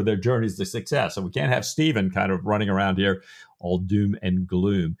make sure their journey's a success? So we can't have Stephen kind of running around here all doom and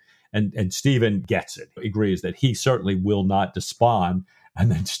gloom. And Stephen gets it, agrees that he certainly will not despond. And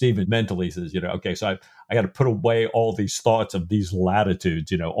then Stephen mentally says, okay, so I got to put away all these thoughts of these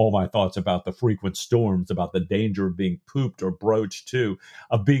latitudes, all my thoughts about the frequent storms, about the danger of being pooped or broached to,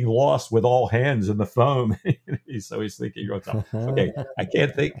 of being lost with all hands in the foam. So he's thinking, okay, I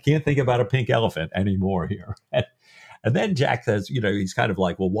can't think about a pink elephant anymore here. And then Jack says, he's kind of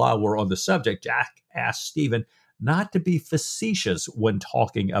like, well, while we're on the subject, Jack asks Stephen not to be facetious when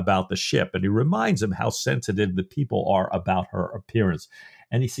talking about the ship. And he reminds him how sensitive the people are about her appearance.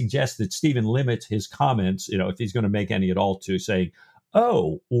 And he suggests that Stephen limits his comments, if he's going to make any at all, to saying,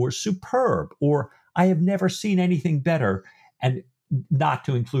 "Oh," or "superb," or "I have never seen anything better," and not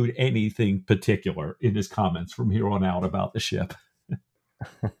to include anything particular in his comments from here on out about the ship.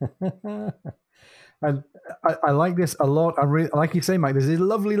 And I like this a lot. I really, like you say, Mike, there's a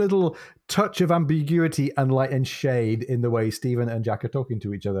lovely little touch of ambiguity and light and shade in the way Stephen and Jack are talking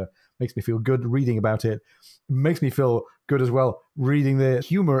to each other. Makes me feel good reading about it. Makes me feel good as well reading the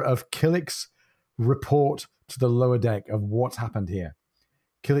humor of Killick's report to the lower deck of what's happened here.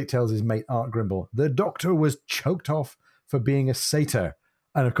 Killick tells his mate Art Grimble, the doctor was choked off for being a satyr.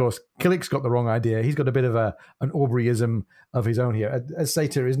 And of course, Killick's got the wrong idea. He's got a bit of an Aubreyism of his own here. A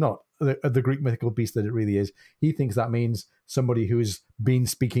satyr is not the Greek mythical beast that it really is. He thinks that means somebody who's been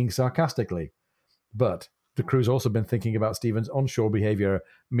speaking sarcastically. But the crew's also been thinking about Stephen's onshore behavior,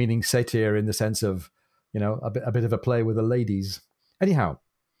 meaning satyr in the sense of, a bit of a play with the ladies. Anyhow,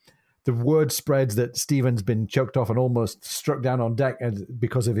 the word spreads that Stephen's been choked off and almost struck down on deck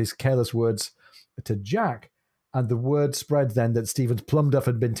because of his careless words to Jack. And the word spread then that Stephen's plum duff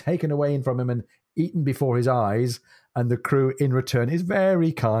had been taken away from him and eaten before his eyes, and the crew in return is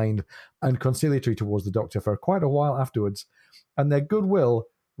very kind and conciliatory towards the doctor for quite a while afterwards, and their goodwill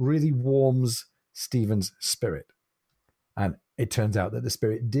really warms Stephen's spirit. And it turns out that the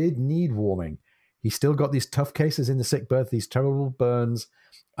spirit did need warming. He's still got these tough cases in the sick berth, these terrible burns,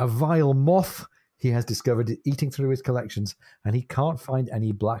 a vile moth he has discovered eating through his collections, and he can't find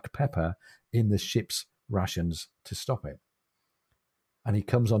any black pepper in the ship's rations to stop it. And he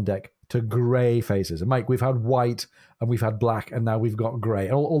comes on deck to grey faces. And Mike, we've had white and we've had black and now we've got grey.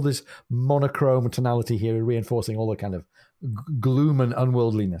 All this monochrome tonality here reinforcing all the kind of gloom and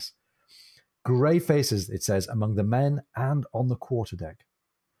unworldliness. Grey faces, it says, among the men and on the quarterdeck.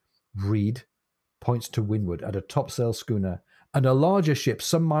 Reed points to windward at a topsail schooner and a larger ship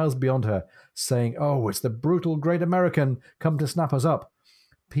some miles beyond her, saying, "Oh, it's the brutal Great American come to snap us up."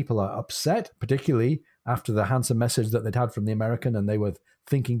 People are upset, particularly after the handsome message that they'd had from the American, and they were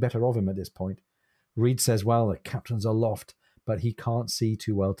thinking better of him at this point. Reed says, well, the captain's aloft, but he can't see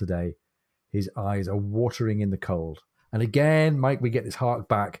too well today. His eyes are watering in the cold. And again, Mike, we get this hark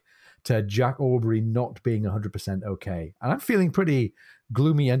back to Jack Aubrey not being 100% okay. And I'm feeling pretty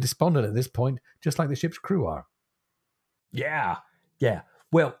gloomy and despondent at this point, just like the ship's crew are. Yeah.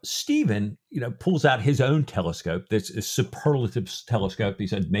 Well, Stephen, pulls out his own telescope. This is superlative telescope he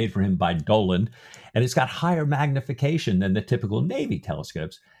said made for him by Dolan, and it's got higher magnification than the typical Navy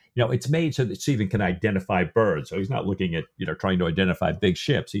telescopes. It's made so that Stephen can identify birds. So he's not looking at, trying to identify big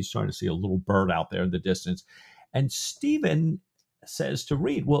ships. He's trying to see a little bird out there in the distance. And Stephen says to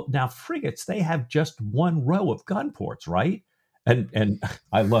Reed, well, now frigates, they have just one row of gun ports, right? And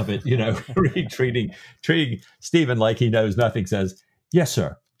I love it, Reed treating Stephen like he knows nothing, says, "Yes,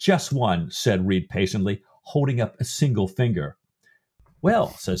 sir, just one," said Reed patiently, holding up a single finger.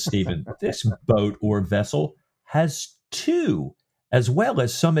 "Well," says Stephen, "this boat or vessel has two, as well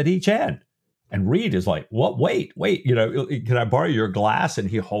as some at each end." And Reed is like, "What? Wait, can I borrow your glass?" And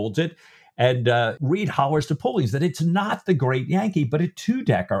he holds it. And Reed hollers to Pullings that it's not the Great Yankee, but a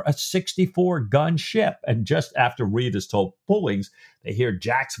two-decker, a 64-gun ship. And just after Reed has told Pullings, they hear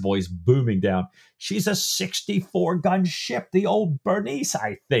Jack's voice booming down. "She's a 64-gun ship, the old Bernice,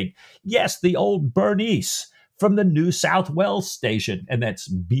 I think. Yes, the old Bernice from the New South Wales station." And that's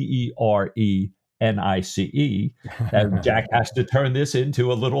Berenice. And Jack has to turn this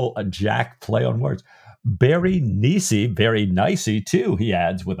into a Jack play on words. "Very nicey, very nicey, too," he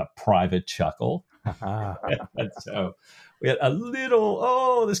adds with a private chuckle. And so we had a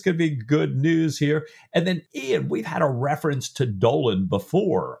little, this could be good news here. And then, Ian, we've had a reference to Dolan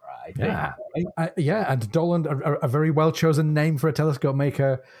before, I think. Yeah, and Dolan, a very well-chosen name for a telescope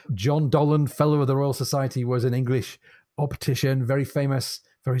maker. John Dolan, Fellow of the Royal Society, was an English optician, very famous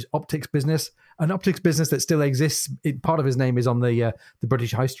for his optics business. An optics business that still exists. Part of his name is on the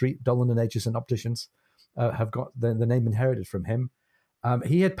British High Street. Dolan and Aitchison Opticians have got the name inherited from him.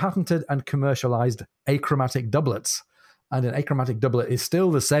 He had patented and commercialized achromatic doublets. And an achromatic doublet is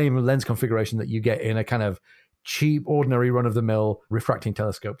still the same lens configuration that you get in a kind of cheap, ordinary run-of-the-mill refracting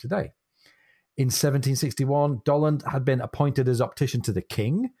telescope today. In 1761, Dolan had been appointed as optician to the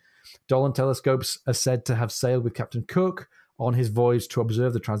king. Dolan telescopes are said to have sailed with Captain Cook on his voyage to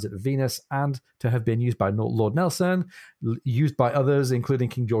observe the transit of Venus, and to have been used by Lord Nelson, used by others, including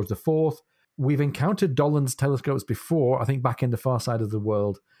King George IV. We've encountered Dolan's telescopes before, I think back in the far side of the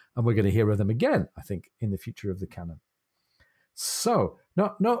world, and we're going to hear of them again, I think, in the future of the canon. So,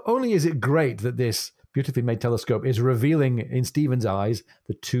 not only is it great that this beautifully made telescope is revealing in Stephen's eyes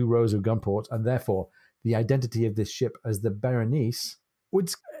the two rows of gun ports, and therefore the identity of this ship as the Berenice,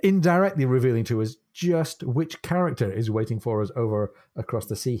 it's indirectly revealing to us just which character is waiting for us over across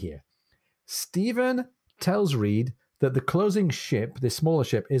the sea here. Stephen tells Reed that the closing ship, this smaller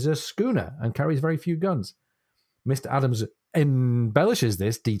ship, is a schooner and carries very few guns. Mr. Adams embellishes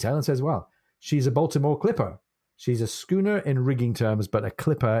this detail and says, well, she's a Baltimore clipper. She's a schooner in rigging terms, but a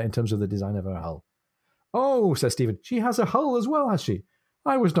clipper in terms of the design of her hull. "Oh," says Stephen, "she has a hull as well, has she?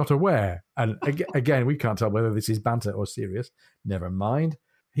 I was not aware." And again, we can't tell whether this is banter or serious. Never mind.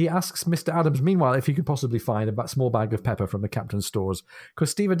 He asks Mr. Adams, meanwhile, if he could possibly find a small bag of pepper from the captain's stores,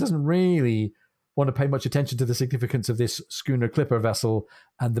 because Stephen doesn't really want to pay much attention to the significance of this schooner clipper vessel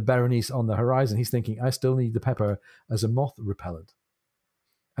and the Berenice on the horizon. He's thinking, I still need the pepper as a moth repellent.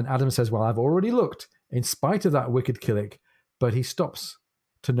 And Adams says, well, I've already looked, in spite of that wicked Killick, but he stops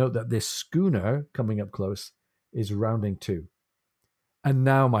to note that this schooner coming up close is rounding to. And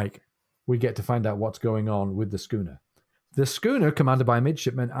now, Mike, we get to find out what's going on with the schooner. The schooner, commanded by a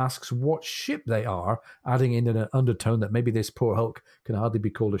midshipman, asks what ship they are, adding in an undertone that maybe this poor hulk can hardly be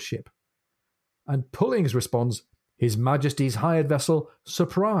called a ship. And Pullings responds, His Majesty's hired vessel,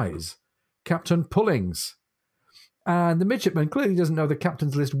 Surprise, Captain Pullings. And the midshipman clearly doesn't know the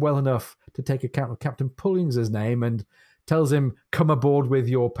captain's list well enough to take account of Captain Pullings' name and tells him, come aboard with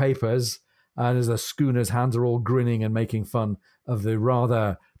your papers. And as the schooner's hands are all grinning and making fun of the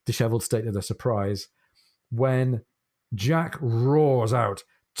rather disheveled state of the Surprise, when Jack roars out,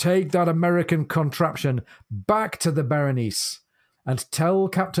 take that American contraption back to the Berenice and tell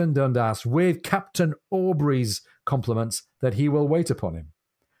Captain Dundas, with Captain Aubrey's compliments, that he will wait upon him.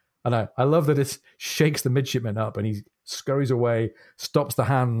 And I love that it shakes the midshipman up and he scurries away, stops the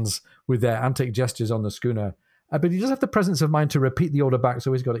hands with their antic gestures on the schooner. But he does have the presence of mind to repeat the order back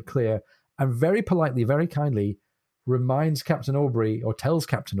so he's got it clear, and very politely, very kindly reminds Captain Aubrey, or tells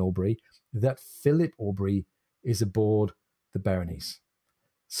Captain Aubrey, that Philip Aubrey is aboard the Berenice.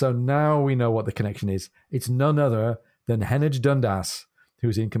 So now we know what the connection is. It's none other than Heneage Dundas,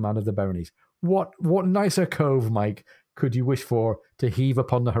 who's in command of the Berenice. What nicer cove, Mike, could you wish for to heave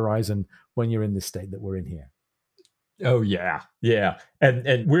upon the horizon when you're in this state that we're in here? Oh, yeah. Yeah.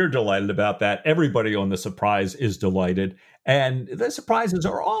 And we're delighted about that. Everybody on the Surprise is delighted. And the Surprises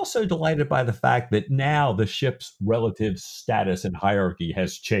are also delighted by the fact that now the ship's relative status and hierarchy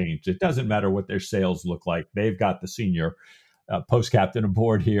has changed. It doesn't matter what their sails look like. They've got the senior post captain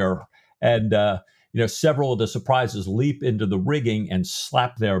aboard here. And, several of the Surprises leap into the rigging and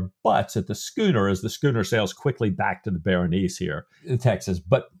slap their butts at the schooner as the schooner sails quickly back to the Berenice here in Texas.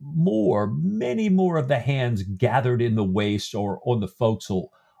 But many more of the hands gathered in the waist or on the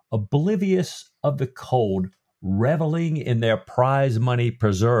forecastle, oblivious of the cold, reveling in their prize money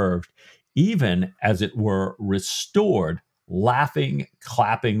preserved, even as it were restored laughing,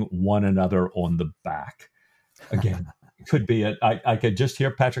 clapping one another on the back. Again, it could be I could just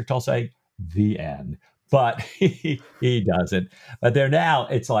hear Patrick Tull say, the end. But he doesn't. But there now,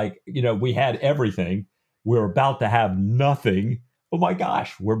 it's like, we had everything. We're about to have nothing. Oh my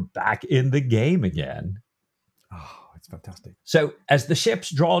gosh, we're back in the game again. Oh, it's fantastic. So as the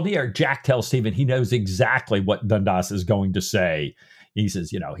ships draw near, Jack tells Stephen he knows exactly what Dundas is going to say. He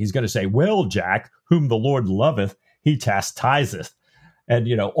says, he's going to say, well, Jack, whom the Lord loveth, he chastiseth.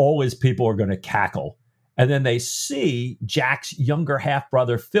 And, all his people are going to cackle. And then they see Jack's younger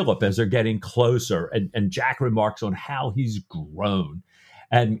half-brother, Philip, as they're getting closer. And Jack remarks on how he's grown.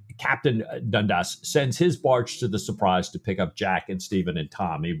 And Captain Dundas sends his barge to the Surprise to pick up Jack and Stephen and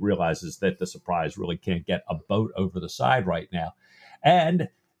Tom. He realizes that the Surprise really can't get a boat over the side right now. And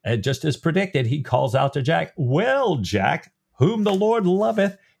just as predicted, he calls out to Jack, well, Jack, whom the Lord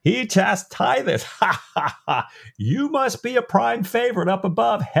loveth, he chastiseth. Ha, ha, ha. You must be a prime favorite up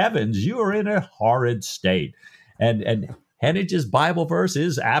above. Heavens, you are in a horrid state. And Hennage's Bible verse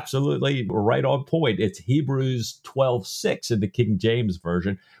is absolutely right on point. It's Hebrews 12:6 in the King James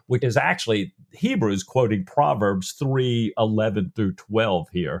Version, which is actually Hebrews quoting Proverbs 3:11 through 12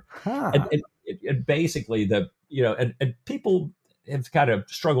 here. Huh. And basically, and people have kind of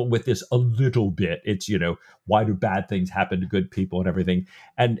struggled with this a little bit. It's, why do bad things happen to good people and everything?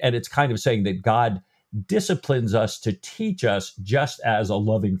 And it's kind of saying that God disciplines us to teach us just as a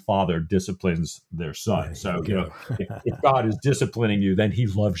loving father disciplines their son. So, if God is disciplining you, then he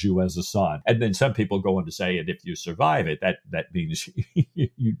loves you as a son. And then some people go on to say, and if you survive it, that means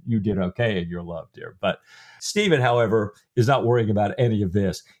you did okay and you're loved here. But Stephen, however, is not worrying about any of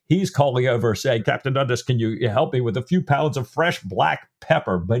this. He's calling over saying, Captain Dundas, can you help me with a few pounds of fresh black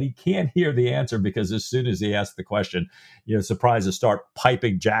pepper? But he can't hear the answer because as soon as he asks the question, Surprises start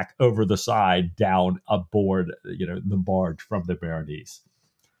piping Jack over the side down aboard, the barge from the Berenice.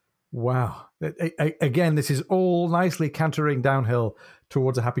 Wow. Again, this is all nicely cantering downhill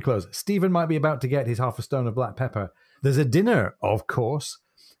towards a happy close. Stephen might be about to get his half a stone of black pepper. There's a dinner, of course.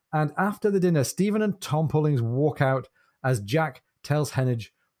 And after the dinner, Stephen and Tom Pullings walk out as Jack tells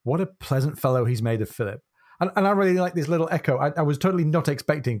Hennage what a pleasant fellow he's made of Philip. And I really like this little echo. I was totally not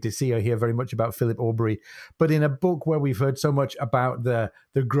expecting to see or hear very much about Philip Aubrey, but in a book where we've heard so much about the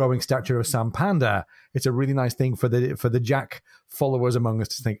growing stature of Sam Panda, it's a really nice thing for the Jack followers among us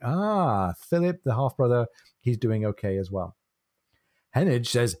to think, Philip, the half-brother, he's doing okay as well. Hennage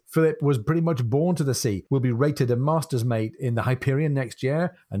says Philip was pretty much born to the sea, will be rated a master's mate in the Hyperion next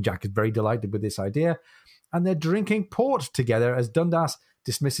year, and Jack is very delighted with this idea. And they're drinking port together as Dundas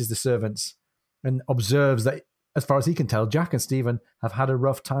dismisses the servants and observes that, as far as he can tell, Jack and Stephen have had a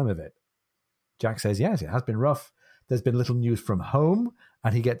rough time of it. Jack says, yes, it has been rough. There's been little news from home,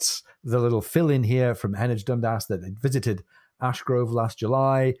 and he gets the little fill-in here from Hennage Dundas that they visited Ashgrove last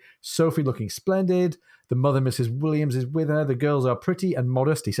July. Sophie looking splendid. The mother, Mrs. Williams, is with her. The girls are pretty and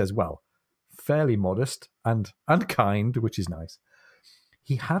modest. He says, well, fairly modest and kind, which is nice.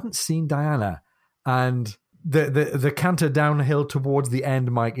 He hadn't seen Diana, and the canter downhill towards the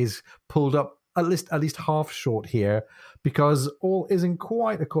end, Mike, is pulled up at least half short here because all isn't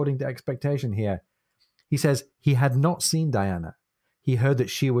quite according to expectation here. He says he had not seen Diana. He heard that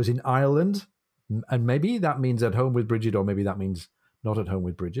she was in Ireland, and maybe that means at home with Bridget, or maybe that means not at home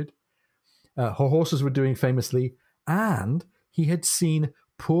with Bridget. Her horses were doing famously, and he had seen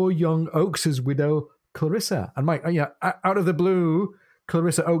poor young Oakes's widow, Clarissa. And Mike, out of the blue,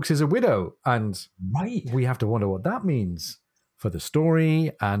 Clarissa Oakes is a widow, and right, we have to wonder what that means for the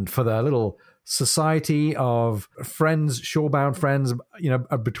story and for the little society of friends, shorebound friends,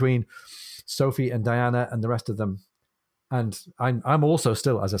 between Sophie and Diana and the rest of them. And I'm also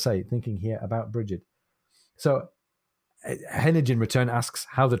still, as I say, thinking here about Bridget. So Hennage in return asks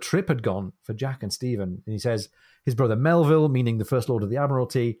how the trip had gone for Jack and Stephen. And he says his brother Melville, meaning the First Lord of the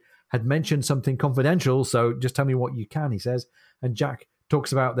Admiralty, had mentioned something confidential, so just tell me what you can, he says. And Jack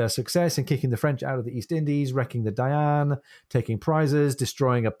talks about their success in kicking the French out of the East Indies, wrecking the Diane, taking prizes,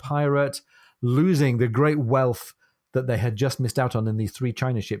 destroying a pirate, losing the great wealth that they had just missed out on in these 3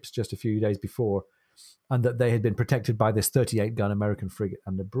 China ships just a few days before, and that they had been protected by this 38-gun American frigate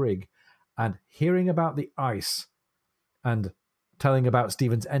and a brig. And hearing about the ice and telling about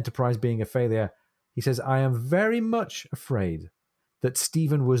Stephen's enterprise being a failure, he says, I am very much afraid that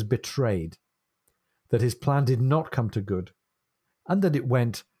Stephen was betrayed, that his plan did not come to good, and that it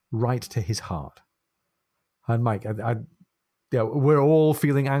went right to his heart. And Mike, we're all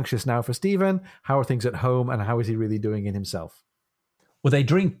feeling anxious now for Stephen. How are things at home, and how is he really doing in himself? Well, they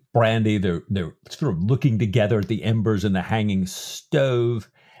drink brandy. They're sort of looking together at the embers in the hanging stove.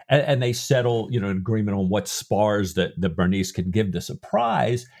 and they settle, an agreement on what spars that Bernice can give the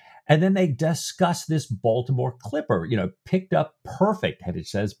surprise. And then they discuss this Baltimore Clipper, picked up perfect, it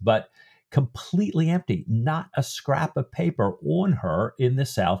says, but completely empty, not a scrap of paper on her in the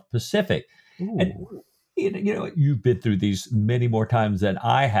South Pacific. Ooh. And you've been through these many more times than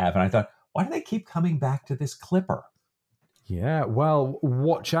I have. And I thought, why do they keep coming back to this Clipper? Yeah, well,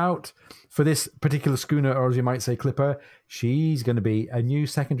 watch out for this particular schooner, or as you might say, Clipper. She's going to be a new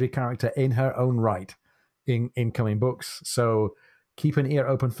secondary character in her own right in incoming books. So keep an ear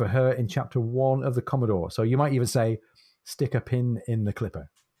open for her in chapter 1 of the Commodore. So you might even say, stick a pin in the Clipper.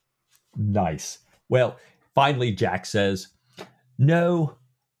 Nice. Well, finally, Jack says, no,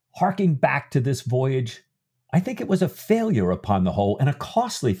 harking back to this voyage, I think it was a failure upon the whole, and a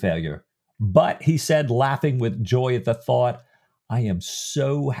costly failure. But, he said, laughing with joy at the thought, I am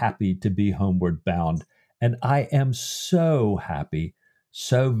so happy to be homeward bound, and I am so happy,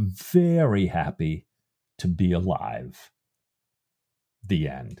 so very happy to be alive. The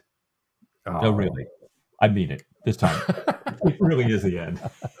end. Oh. No, really. I mean it this time. It really is the end.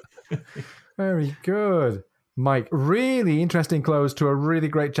 Very good. Mike, really interesting close to a really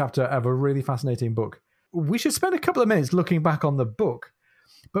great chapter of a really fascinating book. We should spend a couple of minutes looking back on the book.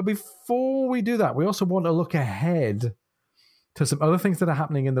 But before we do that, we also want to look ahead to some other things that are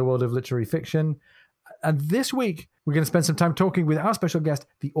happening in the world of literary fiction. And this week, we're going to spend some time talking with our special guest,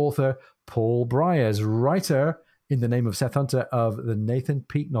 the author Paul Bryers, writer in the name of Seth Hunter of the Nathan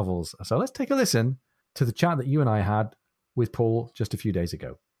Peake novels. So let's take a listen to the chat that you and I had with Paul just a few days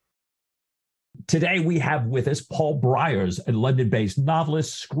ago. Today, we have with us Paul Bryers, a London-based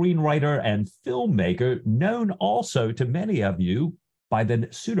novelist, screenwriter, and filmmaker, known also to many of you by the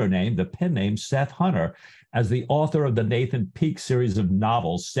pseudonym, the pen name Seth Hunter, as the author of the Nathan Peake series of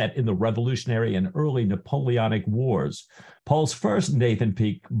novels set in the Revolutionary and early Napoleonic Wars. Paul's first Nathan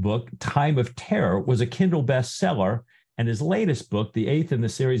Peake book, Time of Terror, was a Kindle bestseller, and his latest book, the eighth in the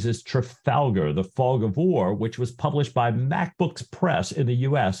series, is Trafalgar, The Fog of War, which was published by MacBooks Press in the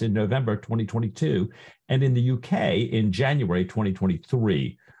US in November 2022 and in the UK in January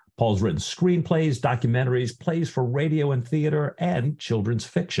 2023. Paul's written screenplays, documentaries, plays for radio and theater, and children's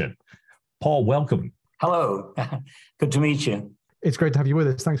fiction. Paul, welcome. Hello. Good to meet you. It's great to have you with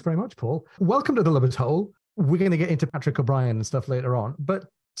us. Thanks very much, Paul. Welcome to The Lover's Hole. We're going to get into Patrick O'Brian and stuff later on. But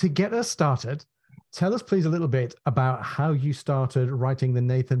to get us started, tell us, please, a little bit about how you started writing the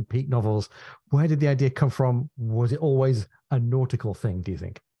Nathan Peake novels. Where did the idea come from? Was it always a nautical thing, do you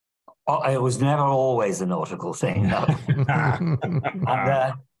think? Oh, it was never always a nautical thing, no.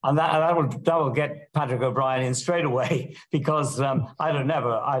 And that will get Patrick O'Brian in straight away, because I'd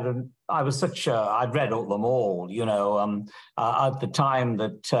read them all, at the time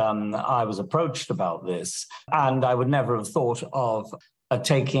that I was approached about this, and I would never have thought of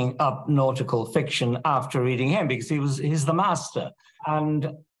taking up nautical fiction after reading him, because he's the master.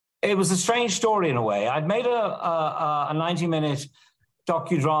 And it was a strange story in a way. I'd made a 90-minute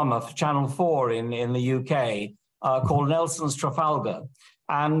docudrama for Channel 4 in the UK called Nelson's Trafalgar.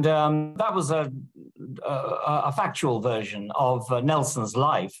 And that was a factual version of Nelson's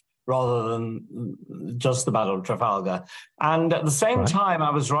life rather than just the Battle of Trafalgar. And at the same time, I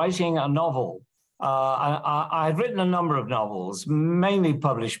was writing a novel. I had written a number of novels, mainly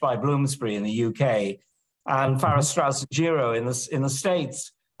published by Bloomsbury in the UK and Farrar, Straus and Giroux in the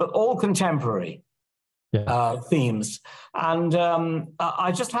States, but all contemporary. Themes. And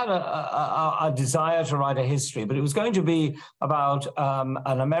I just had a desire to write a history, but it was going to be about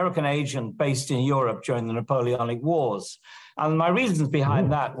an American agent based in Europe during the Napoleonic Wars. And my reasons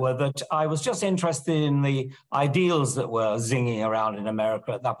behind that were that I was just interested in the ideals that were zinging around in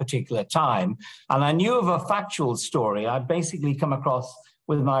America at that particular time. And I knew of a factual story I'd basically come across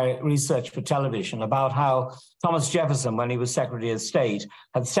with my research for television about how Thomas Jefferson, when he was Secretary of State,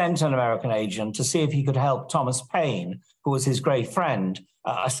 had sent an American agent to see if he could help Thomas Paine, who was his great friend,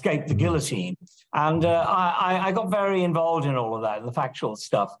 escape the guillotine. And I got very involved in all of that, in the factual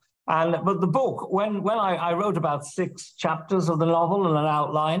stuff. But the book, when I wrote about 6 chapters of the novel and an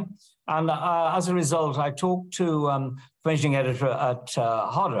outline, and as a result, I talked to managing editor at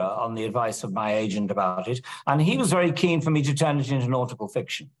Hodder on the advice of my agent about it, and he was very keen for me to turn it into nautical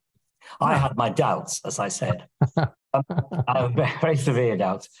fiction. I had my doubts, as I said, very severe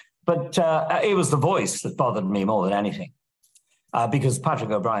doubts, but it was the voice that bothered me more than anything, because Patrick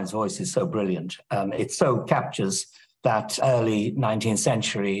O'Brian's voice is so brilliant. It so captures that early 19th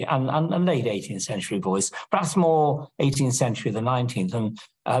century and late 18th century voice, perhaps more 18th century than 19th. And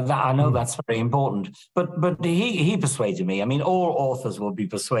I know that's very important. But he persuaded me. I mean, all authors will be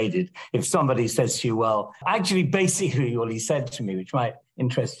persuaded if somebody says to you, well, actually, basically what he said to me, which might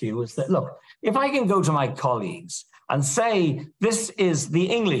interest you, was that, look, if I can go to my colleagues and say, this is the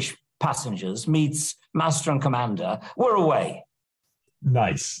English passengers meets master and commander, we're away.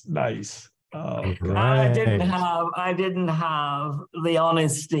 Nice. Oh, right. I didn't have the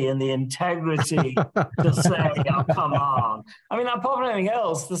honesty and the integrity to say, oh, come on. I mean, apart from anything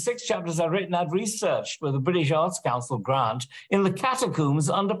else, the 6 chapters I've written, I'd researched with the British Arts Council grant in the catacombs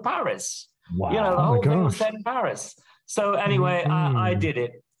under Paris. Wow. The whole thing was set in Paris. So anyway, I did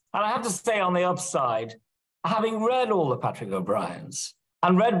it. And I have to say on the upside, having read all the Patrick O'Briens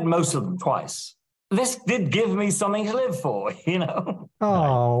and read most of them twice, this did give me something to live for,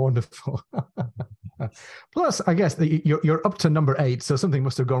 Oh, wonderful. Plus, I guess you're up to number 8, so something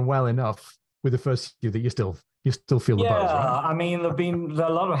must have gone well enough with the first few that you still feel the buzz, right? I mean, there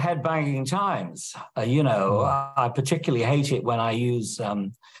are a lot of head-banging times. I particularly hate it when I use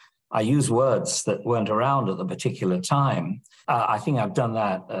words that weren't around at the particular time. I think I've done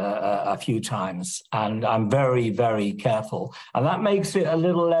that a few times, and I'm very, very careful. And that makes it a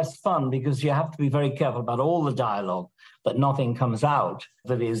little less fun because you have to be very careful about all the dialogue, that nothing comes out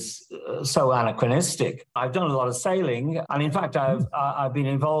that is so anachronistic. I've done a lot of sailing, and in fact, I've been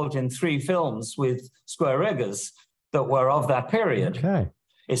involved in 3 films with square riggers that were of that period. Okay.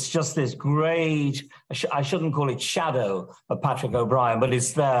 It's just this great, I shouldn't call it shadow of Patrick O'Brien, but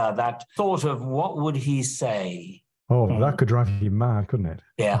it's there, that thought of what would he say? Oh, that could drive you mad, couldn't it?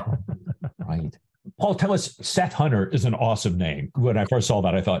 Yeah. Right. Paul, tell us, Seth Hunter is an awesome name. When I first saw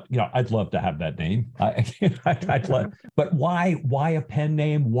that, I thought, I'd love to have that name. I'd love, but why a pen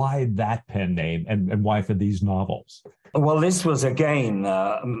name? Why that pen name? And why for these novels? Well, this was, again,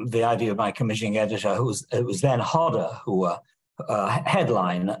 the idea of my commissioning editor, it was then Hodder, who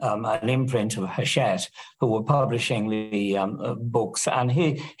Headline, an imprint of Hachette, who were publishing the books. And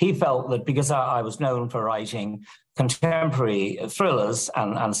he felt that because I was known for writing contemporary thrillers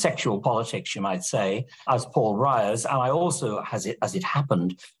and sexual politics, you might say, as Paul Bryers, and I also, as it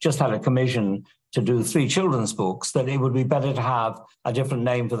happened, just had a commission to do 3 children's books, that it would be better to have a different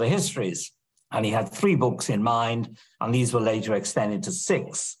name for the histories. And he had 3 books in mind, and these were later extended to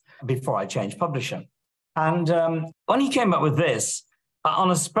 6 before I changed publisher. And when he came up with this,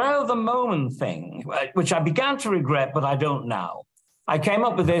 on a spur of the moment thing, which I began to regret, but I don't now, I came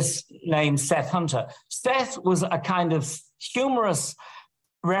up with this name, Seth Hunter. Seth was a kind of humorous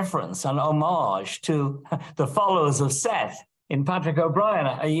reference, an homage to the followers of Seth in Patrick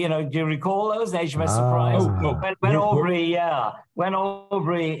O'Brien. Do you recall those? HMS Surprise? When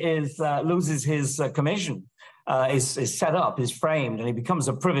Aubrey loses his commission, is set up, is framed, and he becomes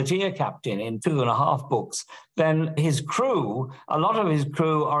a privateer captain in 2.5 books. Then his crew, a lot of his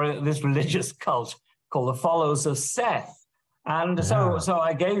crew are this religious cult called the Followers of Seth. And so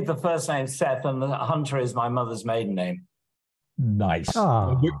I gave the first name Seth, and the Hunter is my mother's maiden name. Nice.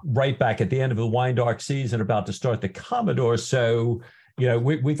 Oh. We're right back at the end of the wine dark season, about to start the Commodore. So,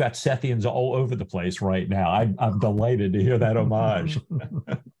 we've got Sethians all over the place right now. I'm delighted to hear that homage.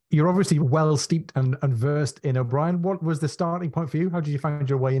 You're obviously well steeped and versed in O'Brien. What was the starting point for you? How did you find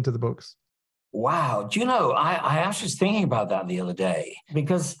your way into the books? Wow. Do you know, I actually was thinking about that the other day,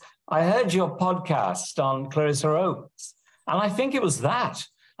 because I heard your podcast on Clarissa Oakes, and I think it was that.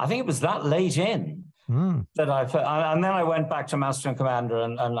 Late in that and then I went back to Master and Commander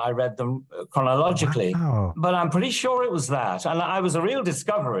and I read them chronologically. Wow. But I'm pretty sure it was that. And I was a real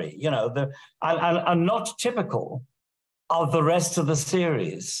discovery, and not typical of the rest of the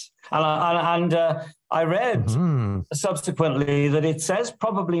series. And I read subsequently that it says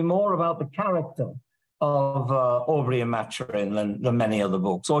probably more about the character of Aubrey and Maturin than many other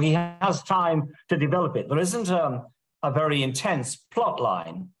books, or he has time to develop it. There isn't a very intense plot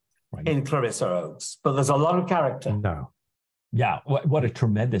line in Clarissa Oakes, but there's a lot of character. No. Yeah, what a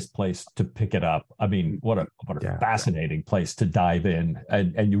tremendous place to pick it up. I mean, what a fascinating place to dive in,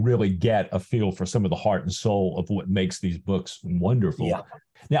 and you really get a feel for some of the heart and soul of what makes these books wonderful. Yeah.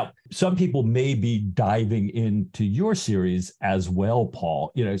 Now, some people may be diving into your series as well,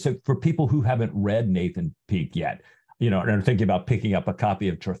 Paul. So for people who haven't read Nathan Peake yet, and are thinking about picking up a copy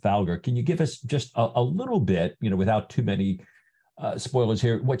of Trafalgar, can you give us just a little bit, without too many spoilers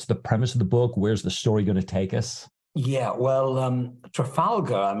here? What's the premise of the book? Where's the story going to take us? Yeah, well,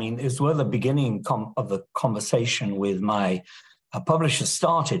 Trafalgar, is where the beginning of the conversation with my publisher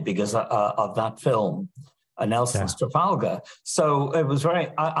started, because of that film, Nelson's Trafalgar. So it was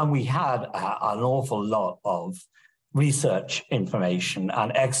and we had an awful lot of research information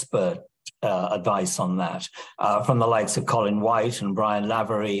and expert advice on that from the likes of Colin White and Brian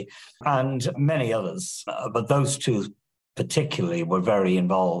Lavery and many others. But those two particularly were very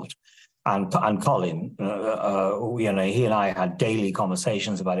involved. And Colin, he and I had daily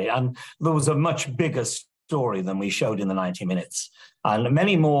conversations about it. And there was a much bigger story than we showed in the 90 minutes. And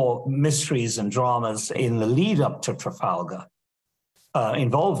many more mysteries and dramas in the lead up to Trafalgar.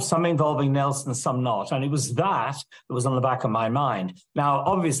 Some involving Nelson, some not. And it was that was on the back of my mind. Now,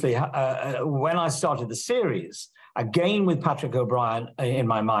 obviously, when I started the series, again with Patrick O'Brian in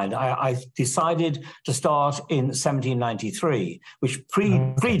my mind, I decided to start in 1793, which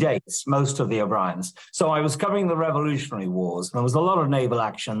predates most of the O'Briens. So I was covering the Revolutionary Wars, and there was a lot of naval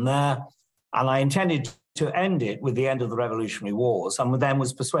action there, and I intended to end it with the end of the Revolutionary Wars, and then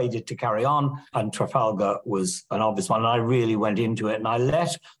was persuaded to carry on, and Trafalgar was an obvious one, and I really went into it, and I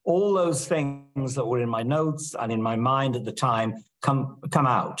let all those things that were in my notes and in my mind at the time come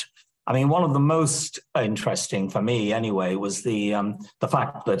out. I mean, one of the most interesting for me, anyway, was the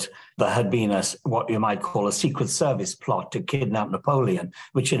fact that there had been what you might call a Secret Service plot to kidnap Napoleon,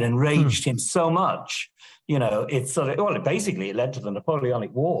 which had enraged him so much. You know, it basically led to the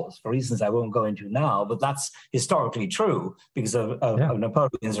Napoleonic Wars for reasons I won't go into now, but that's historically true because of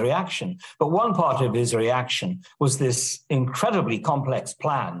Napoleon's reaction. But one part of his reaction was this incredibly complex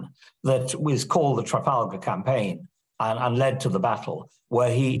plan that was called the Trafalgar Campaign and led to the battle,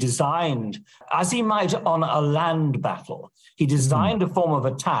 where he designed, as he might on a land battle, he designed a form of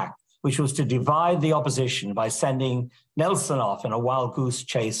attack which was to divide the opposition by sending Nelson off in a wild goose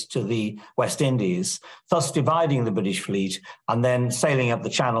chase to the West Indies, thus dividing the British fleet and then sailing up the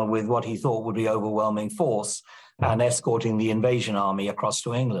channel with what he thought would be overwhelming force and escorting the invasion army across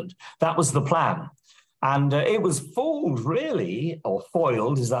to England. That was the plan. And it was foiled, really, or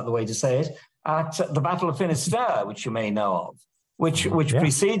foiled, is that the way to say it, at the Battle of Finisterre, which you may know of, which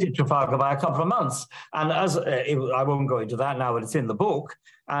preceded Trafalgar by a couple of months. And I won't go into that now, but it's in the book.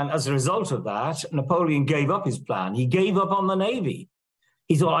 And as a result of that, Napoleon gave up his plan. He gave up on the Navy.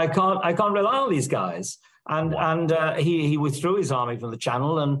 He thought, I can't rely on these guys. And he withdrew his army from the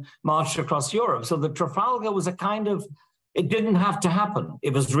Channel and marched across Europe. So the Trafalgar was it didn't have to happen.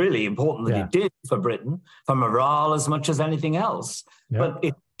 It was really important that it did for Britain, for morale as much as anything else. Yeah.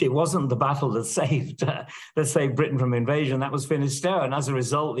 But it wasn't the battle that saved Britain from invasion. That was Finisterre. And as a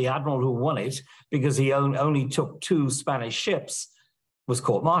result, the admiral who won it, because he only took 2 Spanish ships, was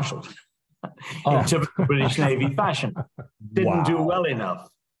court-martialed in typical British Navy fashion. Didn't do well enough.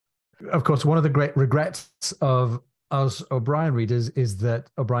 Of course, one of the great regrets of us O'Brian readers is that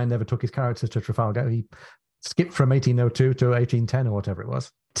O'Brian never took his characters to Trafalgar. He skipped from 1802 to 1810 or whatever it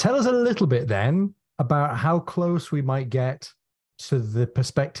was. Tell us a little bit then about how close we might get to the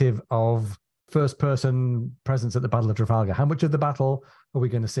perspective of first-person presence at the Battle of Trafalgar. How much of the battle are we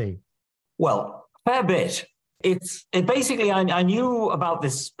going to see? Well, a fair bit. Basically, I knew about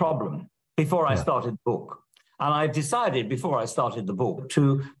this problem before I started the book. And I decided before I started the book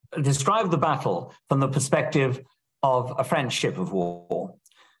to describe the battle from the perspective of a French ship of war.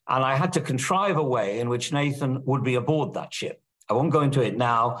 And I had to contrive a way in which Nathan would be aboard that ship. I won't go into it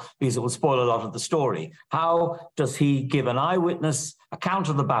now because it will spoil a lot of the story. How does he give an eyewitness account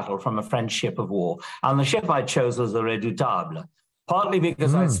of the battle from a French ship of war? And the ship I chose was the Redoutable, partly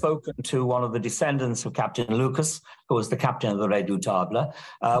because I'd spoken to one of the descendants of Captain Lucas, who was the captain of the Redoutable,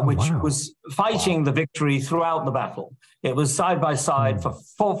 which was fighting the victory throughout the battle. It was side by side for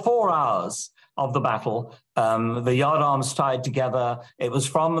 4 hours of the battle. The yardarms tied together. It was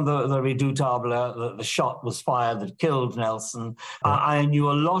from the Redoutable the shot was fired that killed Nelson. I knew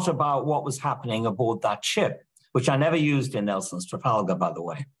a lot about what was happening aboard that ship, which I never used in Nelson's Trafalgar, by the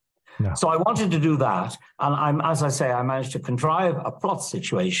way. No. So I wanted to do that. And as I say, I managed to contrive a plot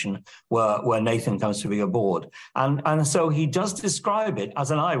situation where Nathan comes to be aboard. And so he does describe it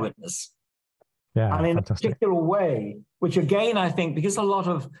as an eyewitness. Yeah, and in fantastic. a particular way, which again, I think, because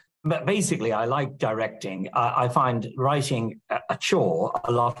basically, I like directing. I find writing a chore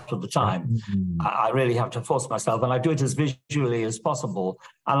a lot of the time. I really have to force myself, and I do it as visually as possible.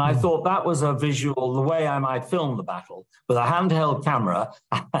 And I thought that was a visual, the way I might film the battle, with a handheld camera,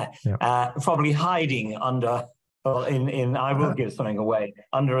 probably hiding under, I will give something away,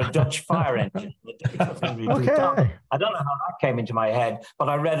 under a Dutch fire engine. Okay. I don't know how that came into my head, but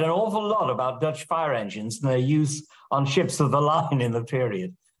I read an awful lot about Dutch fire engines and their use on ships of the line in the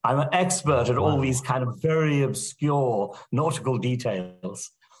period. I'm an expert at all these kind of very obscure nautical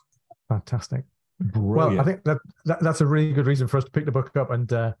details. Fantastic. Brilliant. Well, I think that's a really good reason for us to pick the book up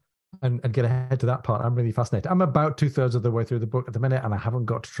and and get ahead to that part. I'm really fascinated. I'm about 2/3 of the way through the book at the minute, and I haven't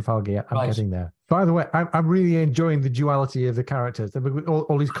got to Trafalgar yet. I'm getting there. By the way, I'm really enjoying the duality of the characters.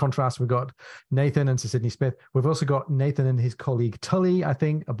 All these contrasts. We've got Nathan and Sir Sidney Smith. We've also got Nathan and his colleague Tully, I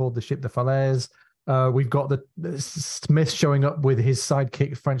think, aboard the ship, the Falaise. We've got the Smith showing up with his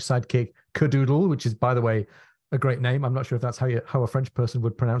sidekick, French sidekick, Cadoodle, which is, by the way, a great name. I'm not sure if that's how a French person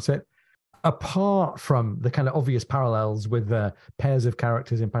would pronounce it. Apart from the kind of obvious parallels with the pairs of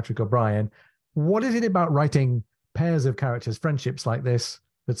characters in Patrick O'Brian, what is it about writing pairs of characters, friendships like this,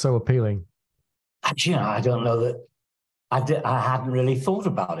 that's so appealing? Actually, I don't know that I hadn't really thought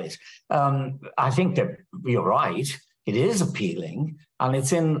about it. I think that you're right. It is appealing, and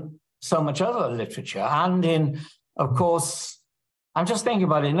it's in so much other literature, and in, of course, I'm just thinking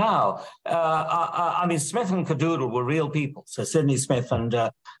about it now. I mean, Smith and Cadoodle were real people. So Sidney Smith and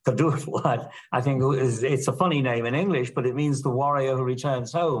Cadoodle, I think it's a funny name in English, but it means the warrior who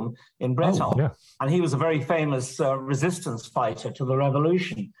returns home in Breton. Oh, yeah. And he was a very famous resistance fighter to the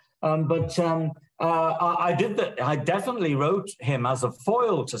revolution. I definitely wrote him as a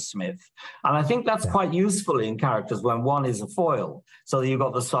foil to Smith. And I think that's quite useful in characters when one is a foil. So you've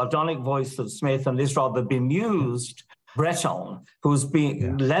got the sardonic voice of Smith and this rather bemused Breton, who's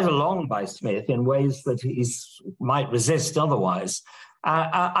being led along by Smith in ways that he might resist otherwise.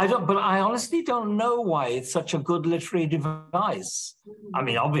 But I honestly don't know why it's such a good literary device. I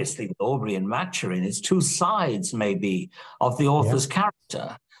mean, obviously, with Aubrey and Maturin, it's two sides, maybe, of the author's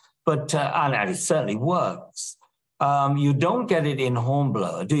character, but and it certainly works. You don't get it in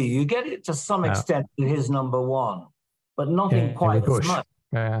Hornblower, do you? You get it to some extent in his number one, but not in quite as much.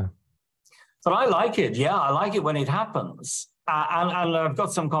 Yeah. But I like it. Yeah, I like it when it happens. And I've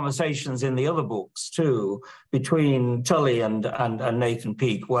got some conversations in the other books, too, between Tully and Nathan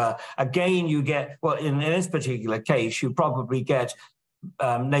Peake, where, again, you get, well, in this particular case, you probably get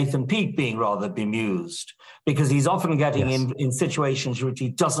Nathan Peake being rather bemused, because he's often getting in situations which he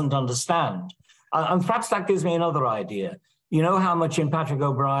doesn't understand. And perhaps that gives me another idea. You know how much in Patrick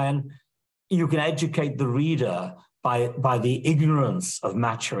O'Brian you can educate the reader by the ignorance of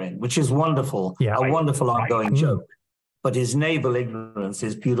Maturin, which is wonderful, a wonderful ongoing joke. But his naval ignorance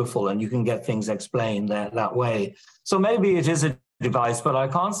is beautiful, and you can get things explained that way. So maybe it is a device, but I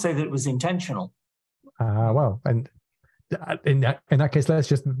can't say that it was intentional. Well, and in that case, let's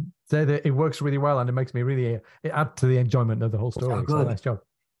just say that it works really well, and it makes me really add to the enjoyment of the whole story. So nice job.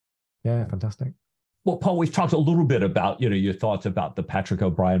 Yeah, fantastic. Well, Paul, we've talked a little bit about, your thoughts about the Patrick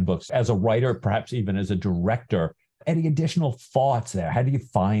O'Brian books as a writer, perhaps even as a director. Any additional thoughts there? How do you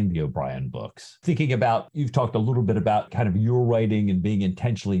find the O'Brian books? Thinking about, you've talked a little bit about kind of your writing and being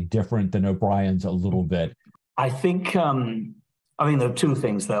intentionally different than O'Brien's a little bit. I think, there are two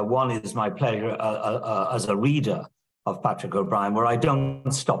things there. One is my pleasure as a reader of Patrick O'Brian, where I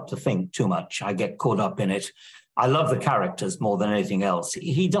don't stop to think too much. I get caught up in it. I love the characters more than anything else.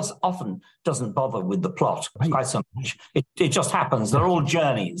 He often doesn't bother with the plot quite so much. It just happens. They're all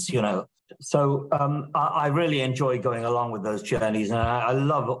journeys, So I really enjoy going along with those journeys, and I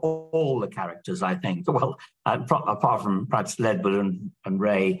love all the characters, I think. Well, apart from perhaps Ledward and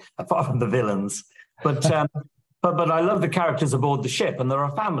Ray, apart from the villains. But I love the characters aboard the ship, and they're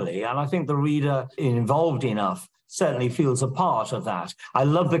a family, and I think the reader involved enough certainly feels a part of that. I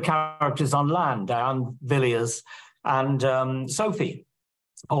love the characters on land, Diane Villiers and Sophie,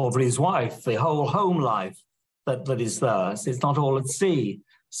 Aubrey's wife, the whole home life that is there. It's not all at sea.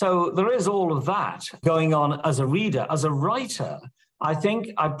 So there is all of that going on as a reader. As a writer, I think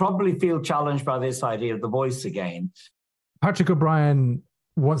I probably feel challenged by this idea of the voice again. Patrick O'Brian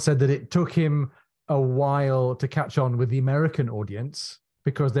once said that it took him a while to catch on with the American audience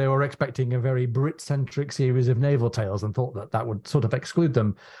because they were expecting a very Brit-centric series of naval tales and thought that would sort of exclude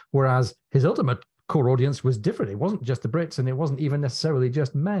them, whereas his ultimate core audience was different. It wasn't just the Brits, and it wasn't even necessarily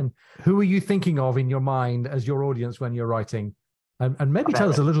just men. Who are you thinking of in your mind as your audience when you're writing? And maybe tell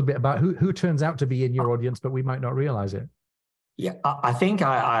us a little bit about who turns out to be in your audience, but we might not realize it. Yeah, I think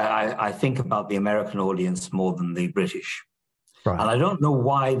I think about the American audience more than the British. Right. And I don't know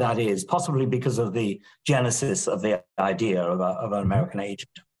why that is, possibly because of the genesis of the idea of an American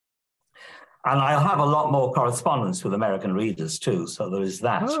agent. And I have a lot more correspondence with American readers too, so there is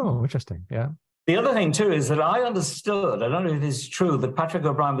that. Oh, interesting, yeah. The other thing too is that I understood, I don't know if this is true, that Patrick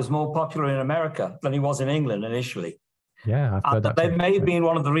O'Brian was more popular in America than he was in England initially. Yeah, I've heard that. That may have been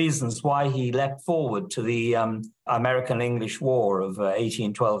one of the reasons why he leapt forward to the American-English War of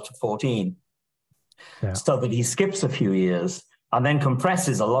 1812 to 14, so that he skips a few years and then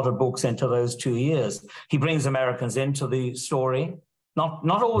compresses a lot of books into those 2 years. He brings Americans into the story,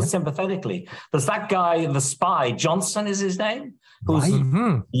 not always sympathetically. There's that guy, the spy, Johnson is his name, who's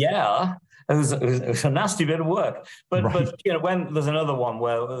it was a nasty bit of work. But you know, when there's another one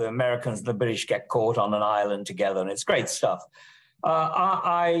where the Americans and the British get caught on an island together, and it's great stuff.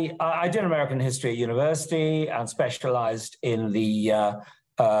 I did American history at university and specialized in the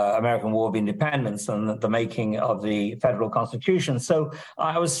American War of Independence and the making of the federal constitution. So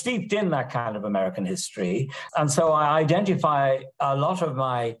I was steeped in that kind of American history. And so I identify a lot of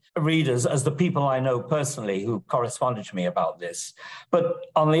my readers as the people I know personally who corresponded to me about this. But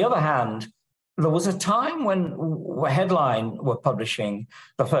on the other hand, there was a time when Headline were publishing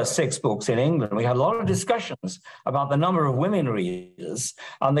the first 6 books in England. We had a lot of discussions about the number of women readers,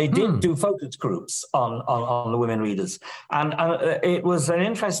 and they did do focus groups on the women readers. And it was an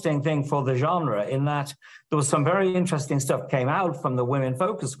interesting thing for the genre in that there was some very interesting stuff came out from the women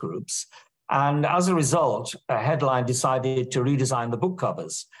focus groups. And as a result, Headline decided to redesign the book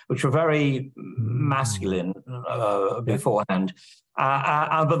covers, which were very masculine beforehand.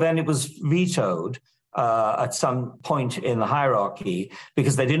 But then it was vetoed at some point in the hierarchy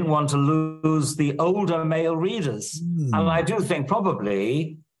because they didn't want to lose the older male readers. And I do think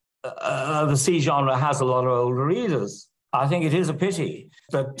probably the C genre has a lot of older readers. I think it is a pity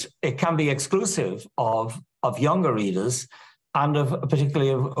that it can be exclusive of younger readers and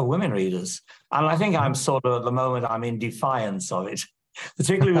particularly of women readers. And I think I'm sort of, at the moment, I'm in defiance of it,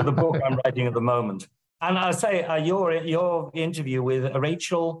 particularly with the book I'm writing at the moment. And I say your interview with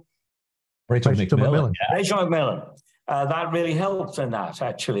Rachel McMillan. Yeah. Rachel McMillan. That really helped in that,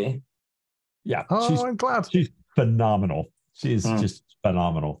 actually. Yeah. I'm glad. She's phenomenal. She's just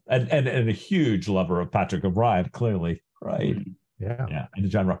phenomenal. And a huge lover of Patrick O'Brian, clearly. Right. Yeah, in the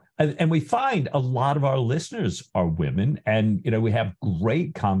genre. And we find a lot of our listeners are women, and you know, we have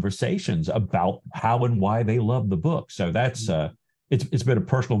great conversations about how and why they love the book. So that's it's been a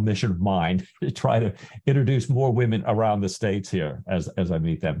personal mission of mine to try to introduce more women around the States here as I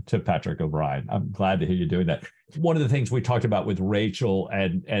meet them to Patrick O'Brian. I'm glad to hear you doing that. One of the things we talked about with Rachel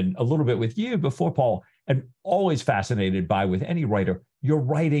and a little bit with you before, Paul, and always fascinated by with any writer, your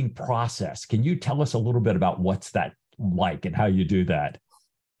writing process. Can you tell us a little bit about what's that like and how you do that?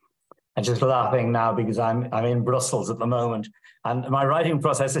 I'm just laughing now because I'm in Brussels at the moment, and my writing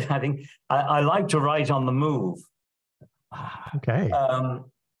process, I think I like to write on the move. Okay. And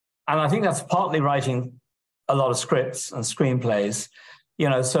I think that's partly writing a lot of scripts and screenplays, you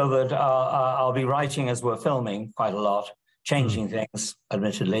know, so that I'll be writing as we're filming quite a lot, changing things,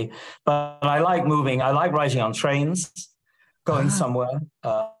 admittedly. But I like moving. I like writing on trains, going somewhere.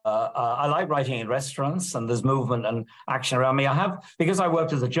 I like writing in restaurants, and there's movement and action around me. Because I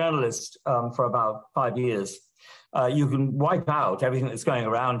worked as a journalist for about 5 years, you can wipe out everything that's going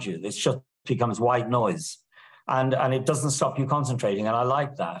around you. It just becomes white noise, and it doesn't stop you concentrating, and I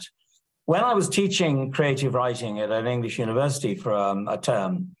like that. When I was teaching creative writing at an English university for a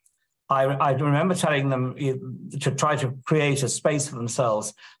term, I remember telling them to try to create a space for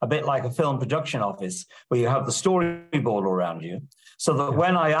themselves, a bit like a film production office, where you have the storyboard all around you, so that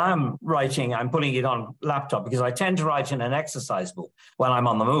when I am writing, I'm putting it on laptop, because I tend to write in an exercise book when I'm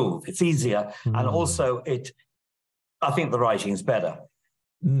on the move. It's easier, and also I think the writing's better.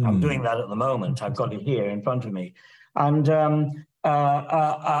 I'm doing that at the moment. I've got it here in front of me. And when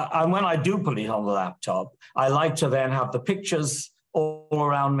I do put it on the laptop, I like to then have the pictures all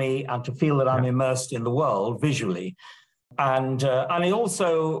around me and to feel that I'm immersed in the world visually. And it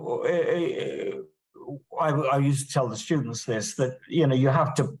also, I used to tell the students this, that, you know, you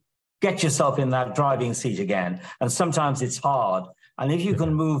have to get yourself in that driving seat again. And sometimes it's hard. And if you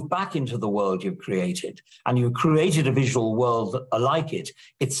can move back into the world you've created, and you've created a visual world like it,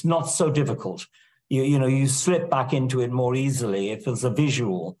 it's not so difficult. You slip back into it more easily if there's a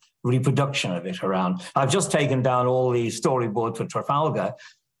visual reproduction of it around. I've just taken down all the storyboard for Trafalgar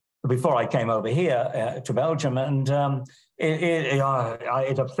before I came over here to Belgium, and it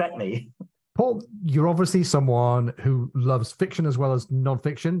upset me. Paul, you're obviously someone who loves fiction as well as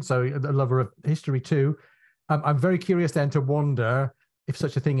non-fiction, so a lover of history too. I'm very curious then to wonder if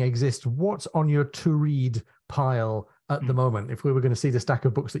such a thing exists. What's on your to-read pile at the moment? If we were going to see the stack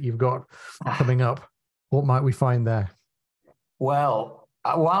of books that you've got coming up, what might we find there? Well,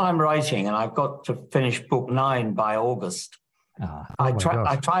 while I'm writing, and I've got to finish book 9 by August, I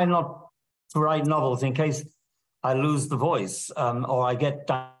try not to write novels in case I lose the voice or I get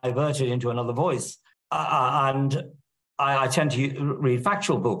diverted into another voice. And I tend to read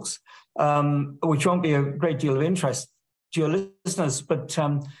factual books, which won't be a great deal of interest to your listeners, but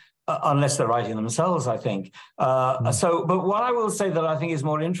unless they're writing themselves, I think. But what I will say that I think is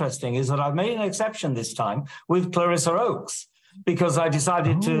more interesting is that I've made an exception this time with Clarissa Oakes, because I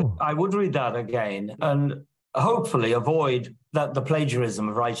decided I would read that again and hopefully avoid the plagiarism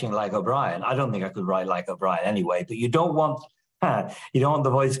of writing like O'Brien. I don't think I could write like O'Brien anyway, but you don't want the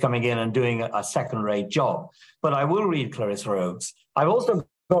voice coming in and doing a second-rate job. But I will read Clarissa Oakes. I've also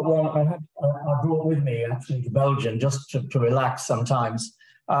got one I brought with me actually to Belgium just to relax sometimes.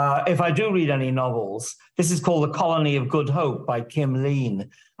 If I do read any novels, this is called The Colony of Good Hope by Kim Lean.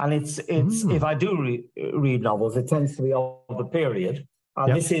 And it's if I do read novels, it tends to be of the period.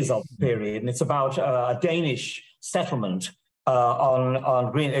 This is of the period, and it's about a Danish settlement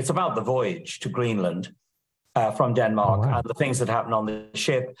on Green. It's about the voyage to Greenland from Denmark and the things that happen on the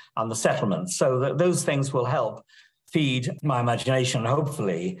ship and the settlements. So those things will help feed my imagination.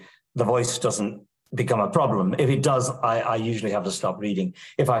 Hopefully, the voice doesn't become a problem. If it does, I usually have to stop reading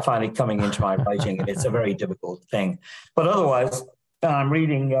if I find it coming into my writing, and it's a very difficult thing. But otherwise, I'm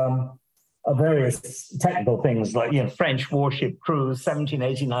reading various technical things like French warship cruise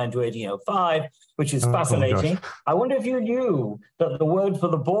 1789 to 1805, which is fascinating. I wonder if you knew that the word for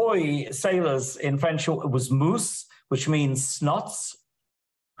the boy sailors in French was mousse, which means snots.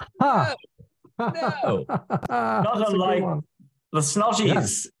 No. Not unlike the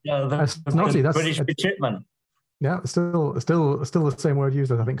snotties, the British midshipmen. Yeah, still the same word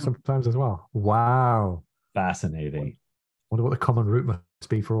used, I think, sometimes as well. Wow. Fascinating. Wonder what the common root must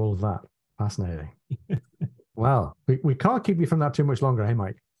be for all of that. Fascinating. Well, we can't keep you from that too much longer, hey,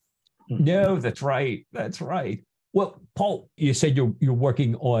 Mike? No, that's right. That's right. Well, Paul, you said you're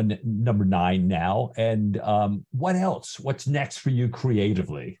working on number 9 now. And what else? What's next for you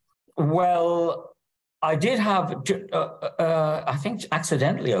creatively? Well, I did have, I think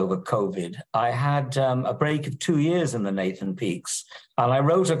accidentally over COVID, I had a break of 2 years in the Nathan Peakes. And I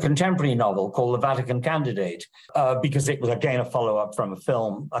wrote a contemporary novel called The Vatican Candidate, because it was, again, a follow-up from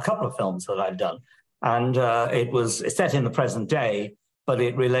a couple of films that I'd done. And it's set in the present day, but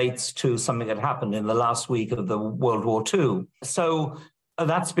it relates to something that happened in the last week of the World War II. So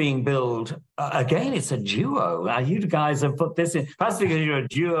that's being billed. Again, it's a duo. Now, you guys have put this in, perhaps because you're a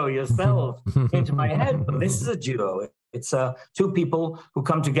duo yourself, into my head, but this is a duo. It's 2 people who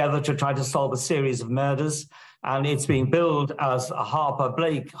come together to try to solve a series of murders, and it's being billed as a Harper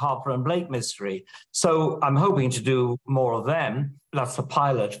and Blake mystery. So I'm hoping to do more of them. That's the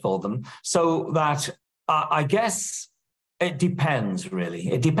pilot for them. So that, I guess, it depends, really.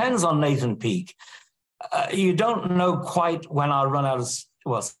 It depends on Nathan Peake. You don't know quite when I'll run out of,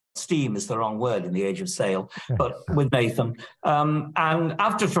 steam is the wrong word in the age of sail, but with Nathan. And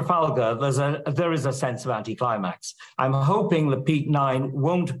after Trafalgar, there is a sense of anticlimax. I'm hoping the Peake 9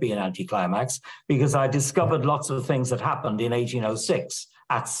 won't be an anticlimax, because I discovered lots of things that happened in 1806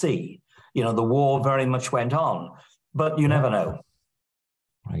 at sea. The war very much went on, but you never know.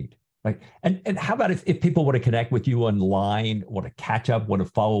 Right. Right. And how about if people want to connect with you online, want to catch up, want to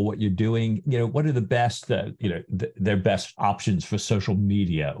follow what you're doing, what are the best, their best options for social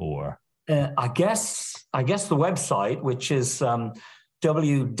media or? I guess the website, which is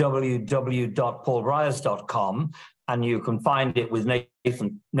www.paulbryers.com, and you can find it with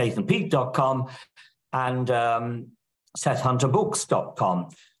nathanpeake.com and sethhunterbooks.com.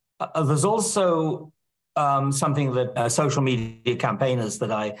 There's also something that social media campaigners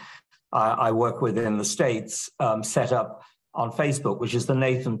that I work with in the States set up on Facebook, which is the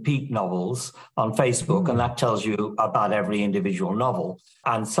Nathan Peake novels on Facebook. And that tells you about every individual novel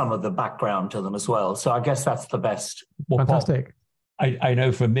and some of the background to them as well. So I guess that's the best. Well, fantastic. Paul, I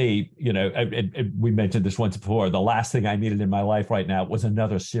know for me, we mentioned this once before, the last thing I needed in my life right now was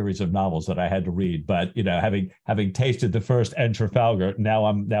another series of novels that I had to read. But, having tasted the first and Trafalgar, now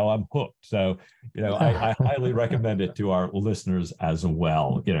I'm hooked. So, I highly recommend it to our listeners as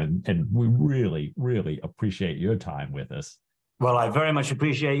well, and we really, really appreciate your time with us. Well, I very much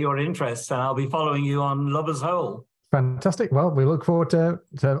appreciate your interest, and I'll be following you on Lover's Hole. Fantastic. Well, we look forward to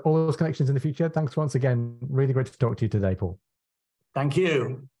all those connections in the future. Thanks once again. Really great to talk to you today, Paul. Thank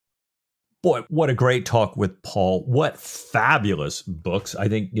you. Boy, what a great talk with Paul. What fabulous books. I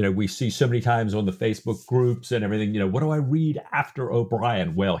think, we see so many times on the Facebook groups and everything, what do I read after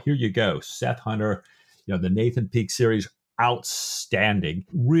O'Brien? Well, here you go. Seth Hunter, the Nathan Peake series, outstanding.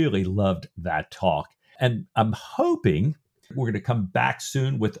 Really loved that talk. And I'm hoping we're going to come back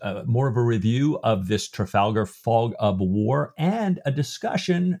soon with more of a review of this Trafalgar Fog of War and a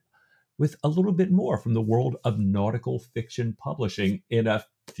discussion with a little bit more from the world of nautical fiction publishing in a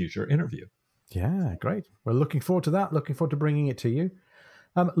future interview. Yeah, great. We're looking forward to that. Looking forward to bringing it to you.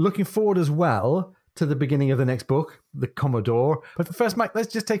 Looking forward as well to the beginning of the next book, The Commodore. But first, Mike,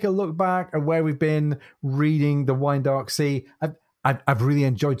 let's just take a look back at where we've been reading The Wine Dark Sea. I've really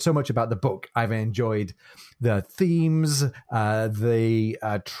enjoyed so much about the book. I've enjoyed the themes,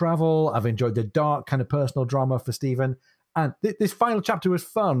 the travel. I've enjoyed the dark kind of personal drama for Stephen. And this final chapter was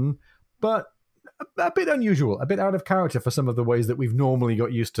fun, but a bit unusual, a bit out of character for some of the ways that we've normally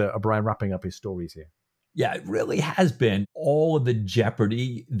got used to O'Brien wrapping up his stories here. Yeah, it really has been all of the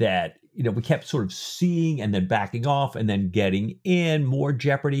jeopardy that, we kept sort of seeing and then backing off and then getting in more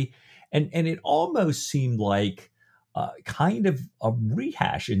jeopardy. And it almost seemed like kind of a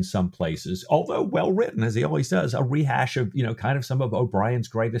rehash in some places, although well written, as he always does, a rehash of, kind of some of O'Brien's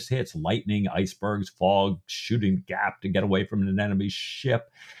greatest hits: lightning, icebergs, fog, shooting gap to get away from an enemy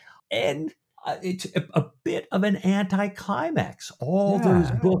ship. And it's a bit of an anticlimax. All those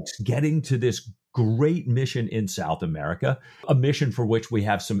books getting to this great mission in South America, a mission for which we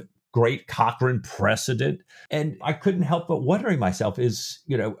have some great Cochrane precedent. And I couldn't help but wondering myself, is,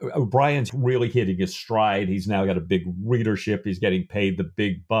 O'Brien's really hitting his stride. He's now got a big readership. He's getting paid the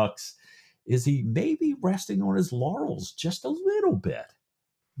big bucks. Is he maybe resting on his laurels just a little bit?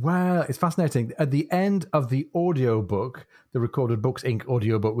 Well, it's fascinating. At the end of the audiobook, the Recorded Books Inc.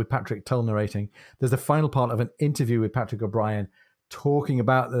 audiobook with Patrick Tull narrating, there's the final part of an interview with Patrick O'Brien talking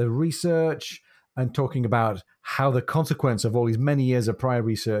about the research and talking about how the consequence of all these many years of prior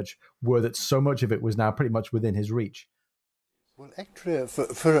research were that so much of it was now pretty much within his reach. Well, actually,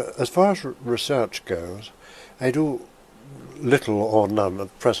 for as far as research goes, I do little or none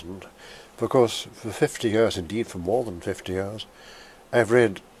at present, because for 50 years, indeed for more than 50 years, I've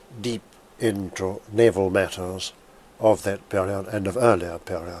read deep into naval matters of that period and of earlier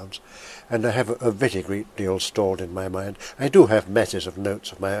periods, and I have a very great deal stored in my mind. I do have masses of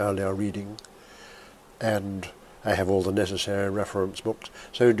notes of my earlier reading, and I have all the necessary reference books.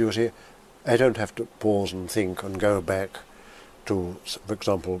 So you see, I don't have to pause and think and go back to, for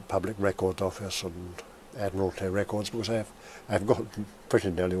example, Public Records Office and Admiralty Records, because I've got pretty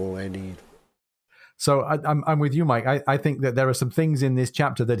nearly all I need. So I'm with you, Mike. I think that there are some things in this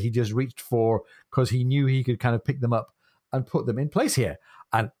chapter that he just reached for because he knew he could kind of pick them up and put them in place here.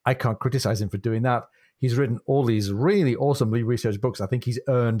 And I can't criticize him for doing that. He's written all these really awesomely researched books. I think he's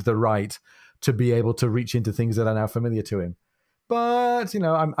earned the right to be able to reach into things that are now familiar to him. But,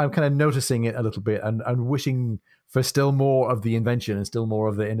 I'm kind of noticing it a little bit and wishing for still more of the invention and still more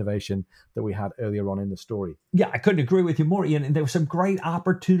of the innovation that we had earlier on in the story. Yeah, I couldn't agree with you more, Ian. And there were some great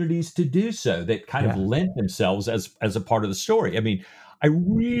opportunities to do so that kind of lent themselves as a part of the story. I mean, I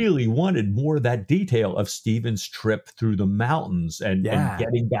really wanted more of that detail of Stephen's trip through the mountains and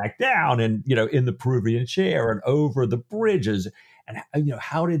getting back down and, in the Peruvian chair and over the bridges. And,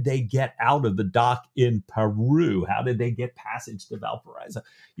 how did they get out of the dock in Peru? How did they get passage to Valparaiso?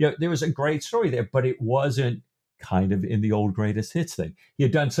 There was a great story there, but it wasn't kind of in the old greatest hits thing. He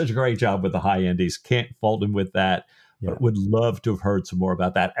had done such a great job with the high endies. Can't fault him with that, but would love to have heard some more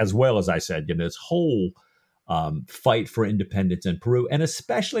about that, as well as I said, this whole fight for independence in Peru, and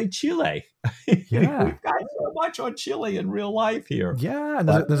especially Chile. Yeah. We've got so much on Chile in real life here. Yeah, and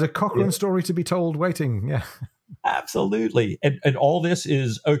there's a Cochrane story to be told waiting. Yeah. Absolutely. And all this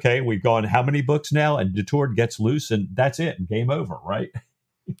is, okay, we've gone how many books now? And Detour gets loose and that's it. Game over, right?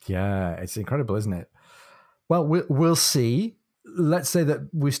 Yeah, it's incredible, isn't it? Well, we'll see. Let's say that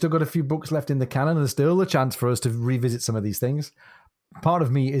we've still got a few books left in the canon. There's still a chance for us to revisit some of these things. Part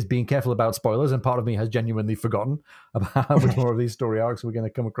of me is being careful about spoilers, and part of me has genuinely forgotten about how much more of these story arcs we're going to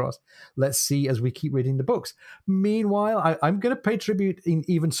come across. Let's see as we keep reading the books. Meanwhile, I'm going to pay tribute,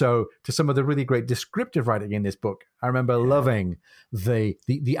 even so, to some of the really great descriptive writing in this book. I remember loving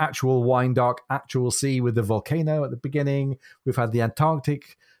the actual wine dark, actual sea with the volcano at the beginning. We've had the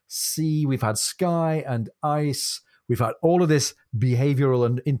Antarctic sea, we've had sky and ice. We've had all of this behavioral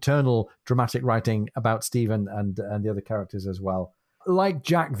and internal dramatic writing about Stephen and the other characters as well. Like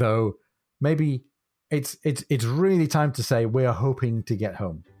Jack, though, maybe it's really time to say we're hoping to get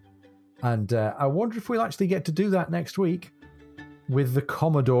home. And I wonder if we'll actually get to do that next week with the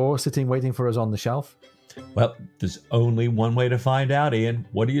Commodore sitting waiting for us on the shelf. Well, there's only one way to find out, Ian.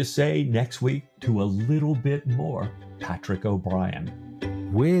 What do you say next week to a little bit more Patrick O'Brien?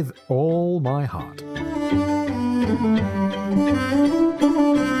 With all my heart.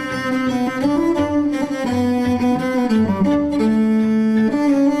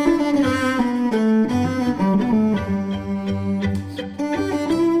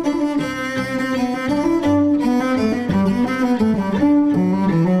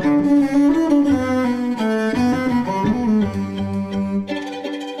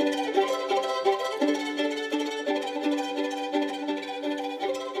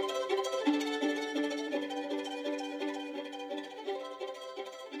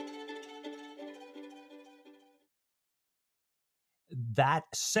 that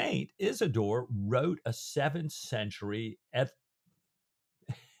Saint Isidore wrote a 7th century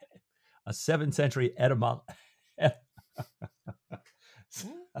etymology.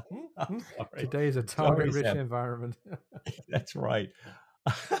 Today is a target-rich environment. That's right.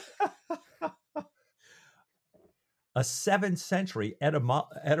 A 7th century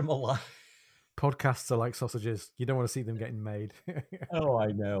etymology. Podcasts are like sausages. You don't want to see them getting made. Oh,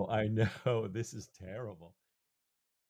 I know. This is terrible.